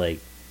 It was like,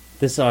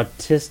 this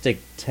autistic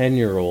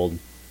 10-year-old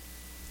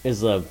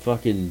is a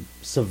fucking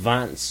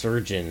savant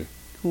surgeon.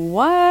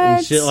 What?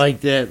 And shit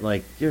like that.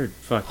 Like, you're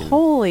fucking...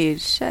 Holy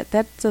shit,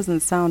 that doesn't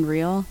sound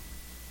real.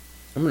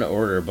 I'm going to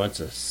order a bunch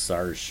of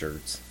SARS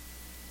shirts.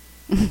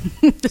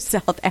 The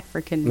South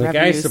African Like, I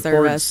Revenue support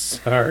Service.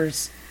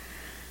 SARS.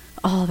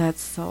 Oh,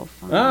 that's so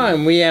fun. Oh,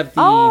 and we have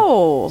the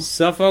Oh.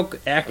 Suffolk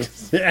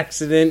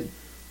Accident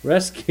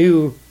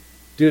Rescue.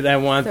 Dude, I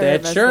want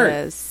that shirt.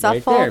 Services. Right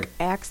Suffolk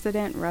there.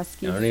 Accident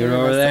Rescue I don't even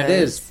know where that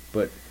Services. is,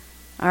 but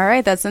All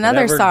right, that's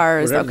another whatever-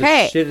 SARS. whatever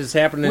Okay. the shit is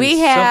happening We in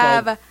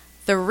have Suffolk.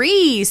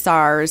 3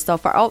 SARS so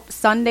far. Oh,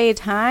 Sunday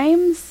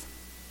Times?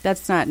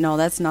 That's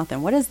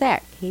nothing. What is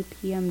that?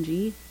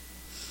 KPMG?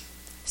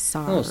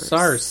 SARS. Oh,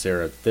 SARS,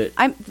 Sarah.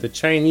 The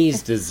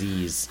Chinese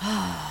disease.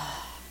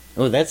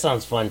 Oh, that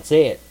sounds fun.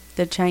 Say it.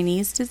 The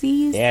Chinese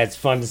disease? Yeah, it's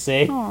fun to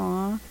say.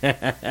 Aw.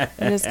 It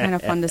is kind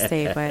of fun to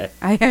say, but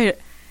I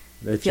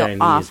The feel Chinese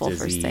awful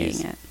disease. for saying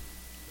it.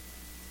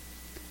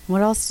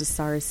 What else does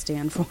SARS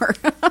stand for?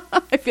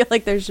 I feel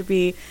like there should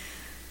be...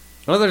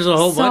 Oh, there's a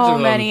whole So bunch of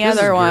them. many This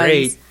other is ones.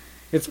 great.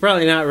 It's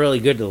probably not really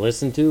good to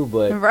listen to,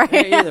 but Right.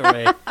 hey, either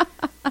way.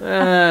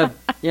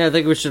 Yeah, I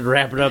think we should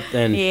wrap it up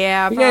then.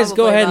 Yeah, You guys go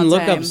probably ahead and about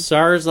look up time.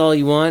 SARS all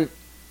you want.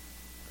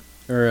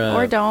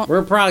 Or don't.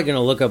 We're probably going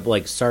to look up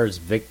like SARS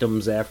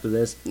victims after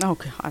this. Oh,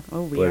 God.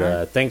 Oh, we But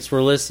are. thanks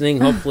for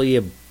listening. Hopefully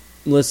you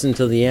listen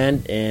to the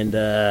end.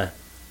 And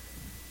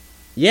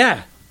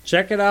yeah,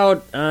 check it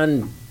out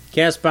on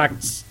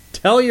CastBox.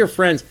 Tell your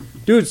friends.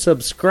 Dude,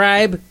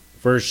 subscribe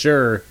for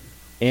sure.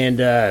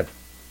 And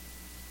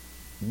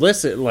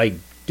listen, like,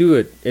 do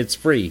it. It's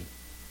free.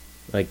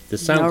 Like, the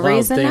SoundCloud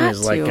reason thing not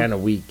is like to. kind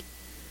of weak.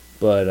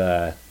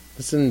 But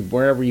listen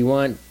wherever you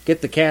want.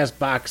 Get the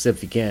CastBox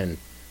if you can.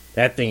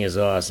 That thing is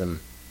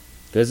awesome.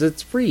 Because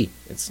it's free.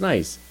 It's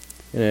nice.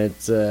 And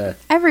it's,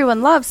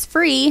 Everyone loves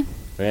free.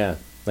 yeah,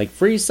 like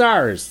free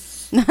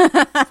SARS. For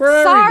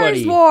SARS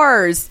everybody.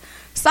 Wars.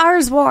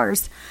 SARS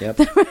Wars. Yep.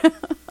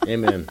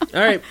 Amen. All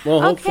right.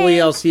 Well, hopefully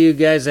Okay. I'll see you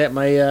guys at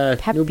my new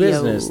Pepio.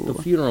 business, the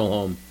funeral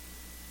home.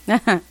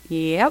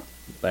 Yep.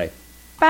 Bye.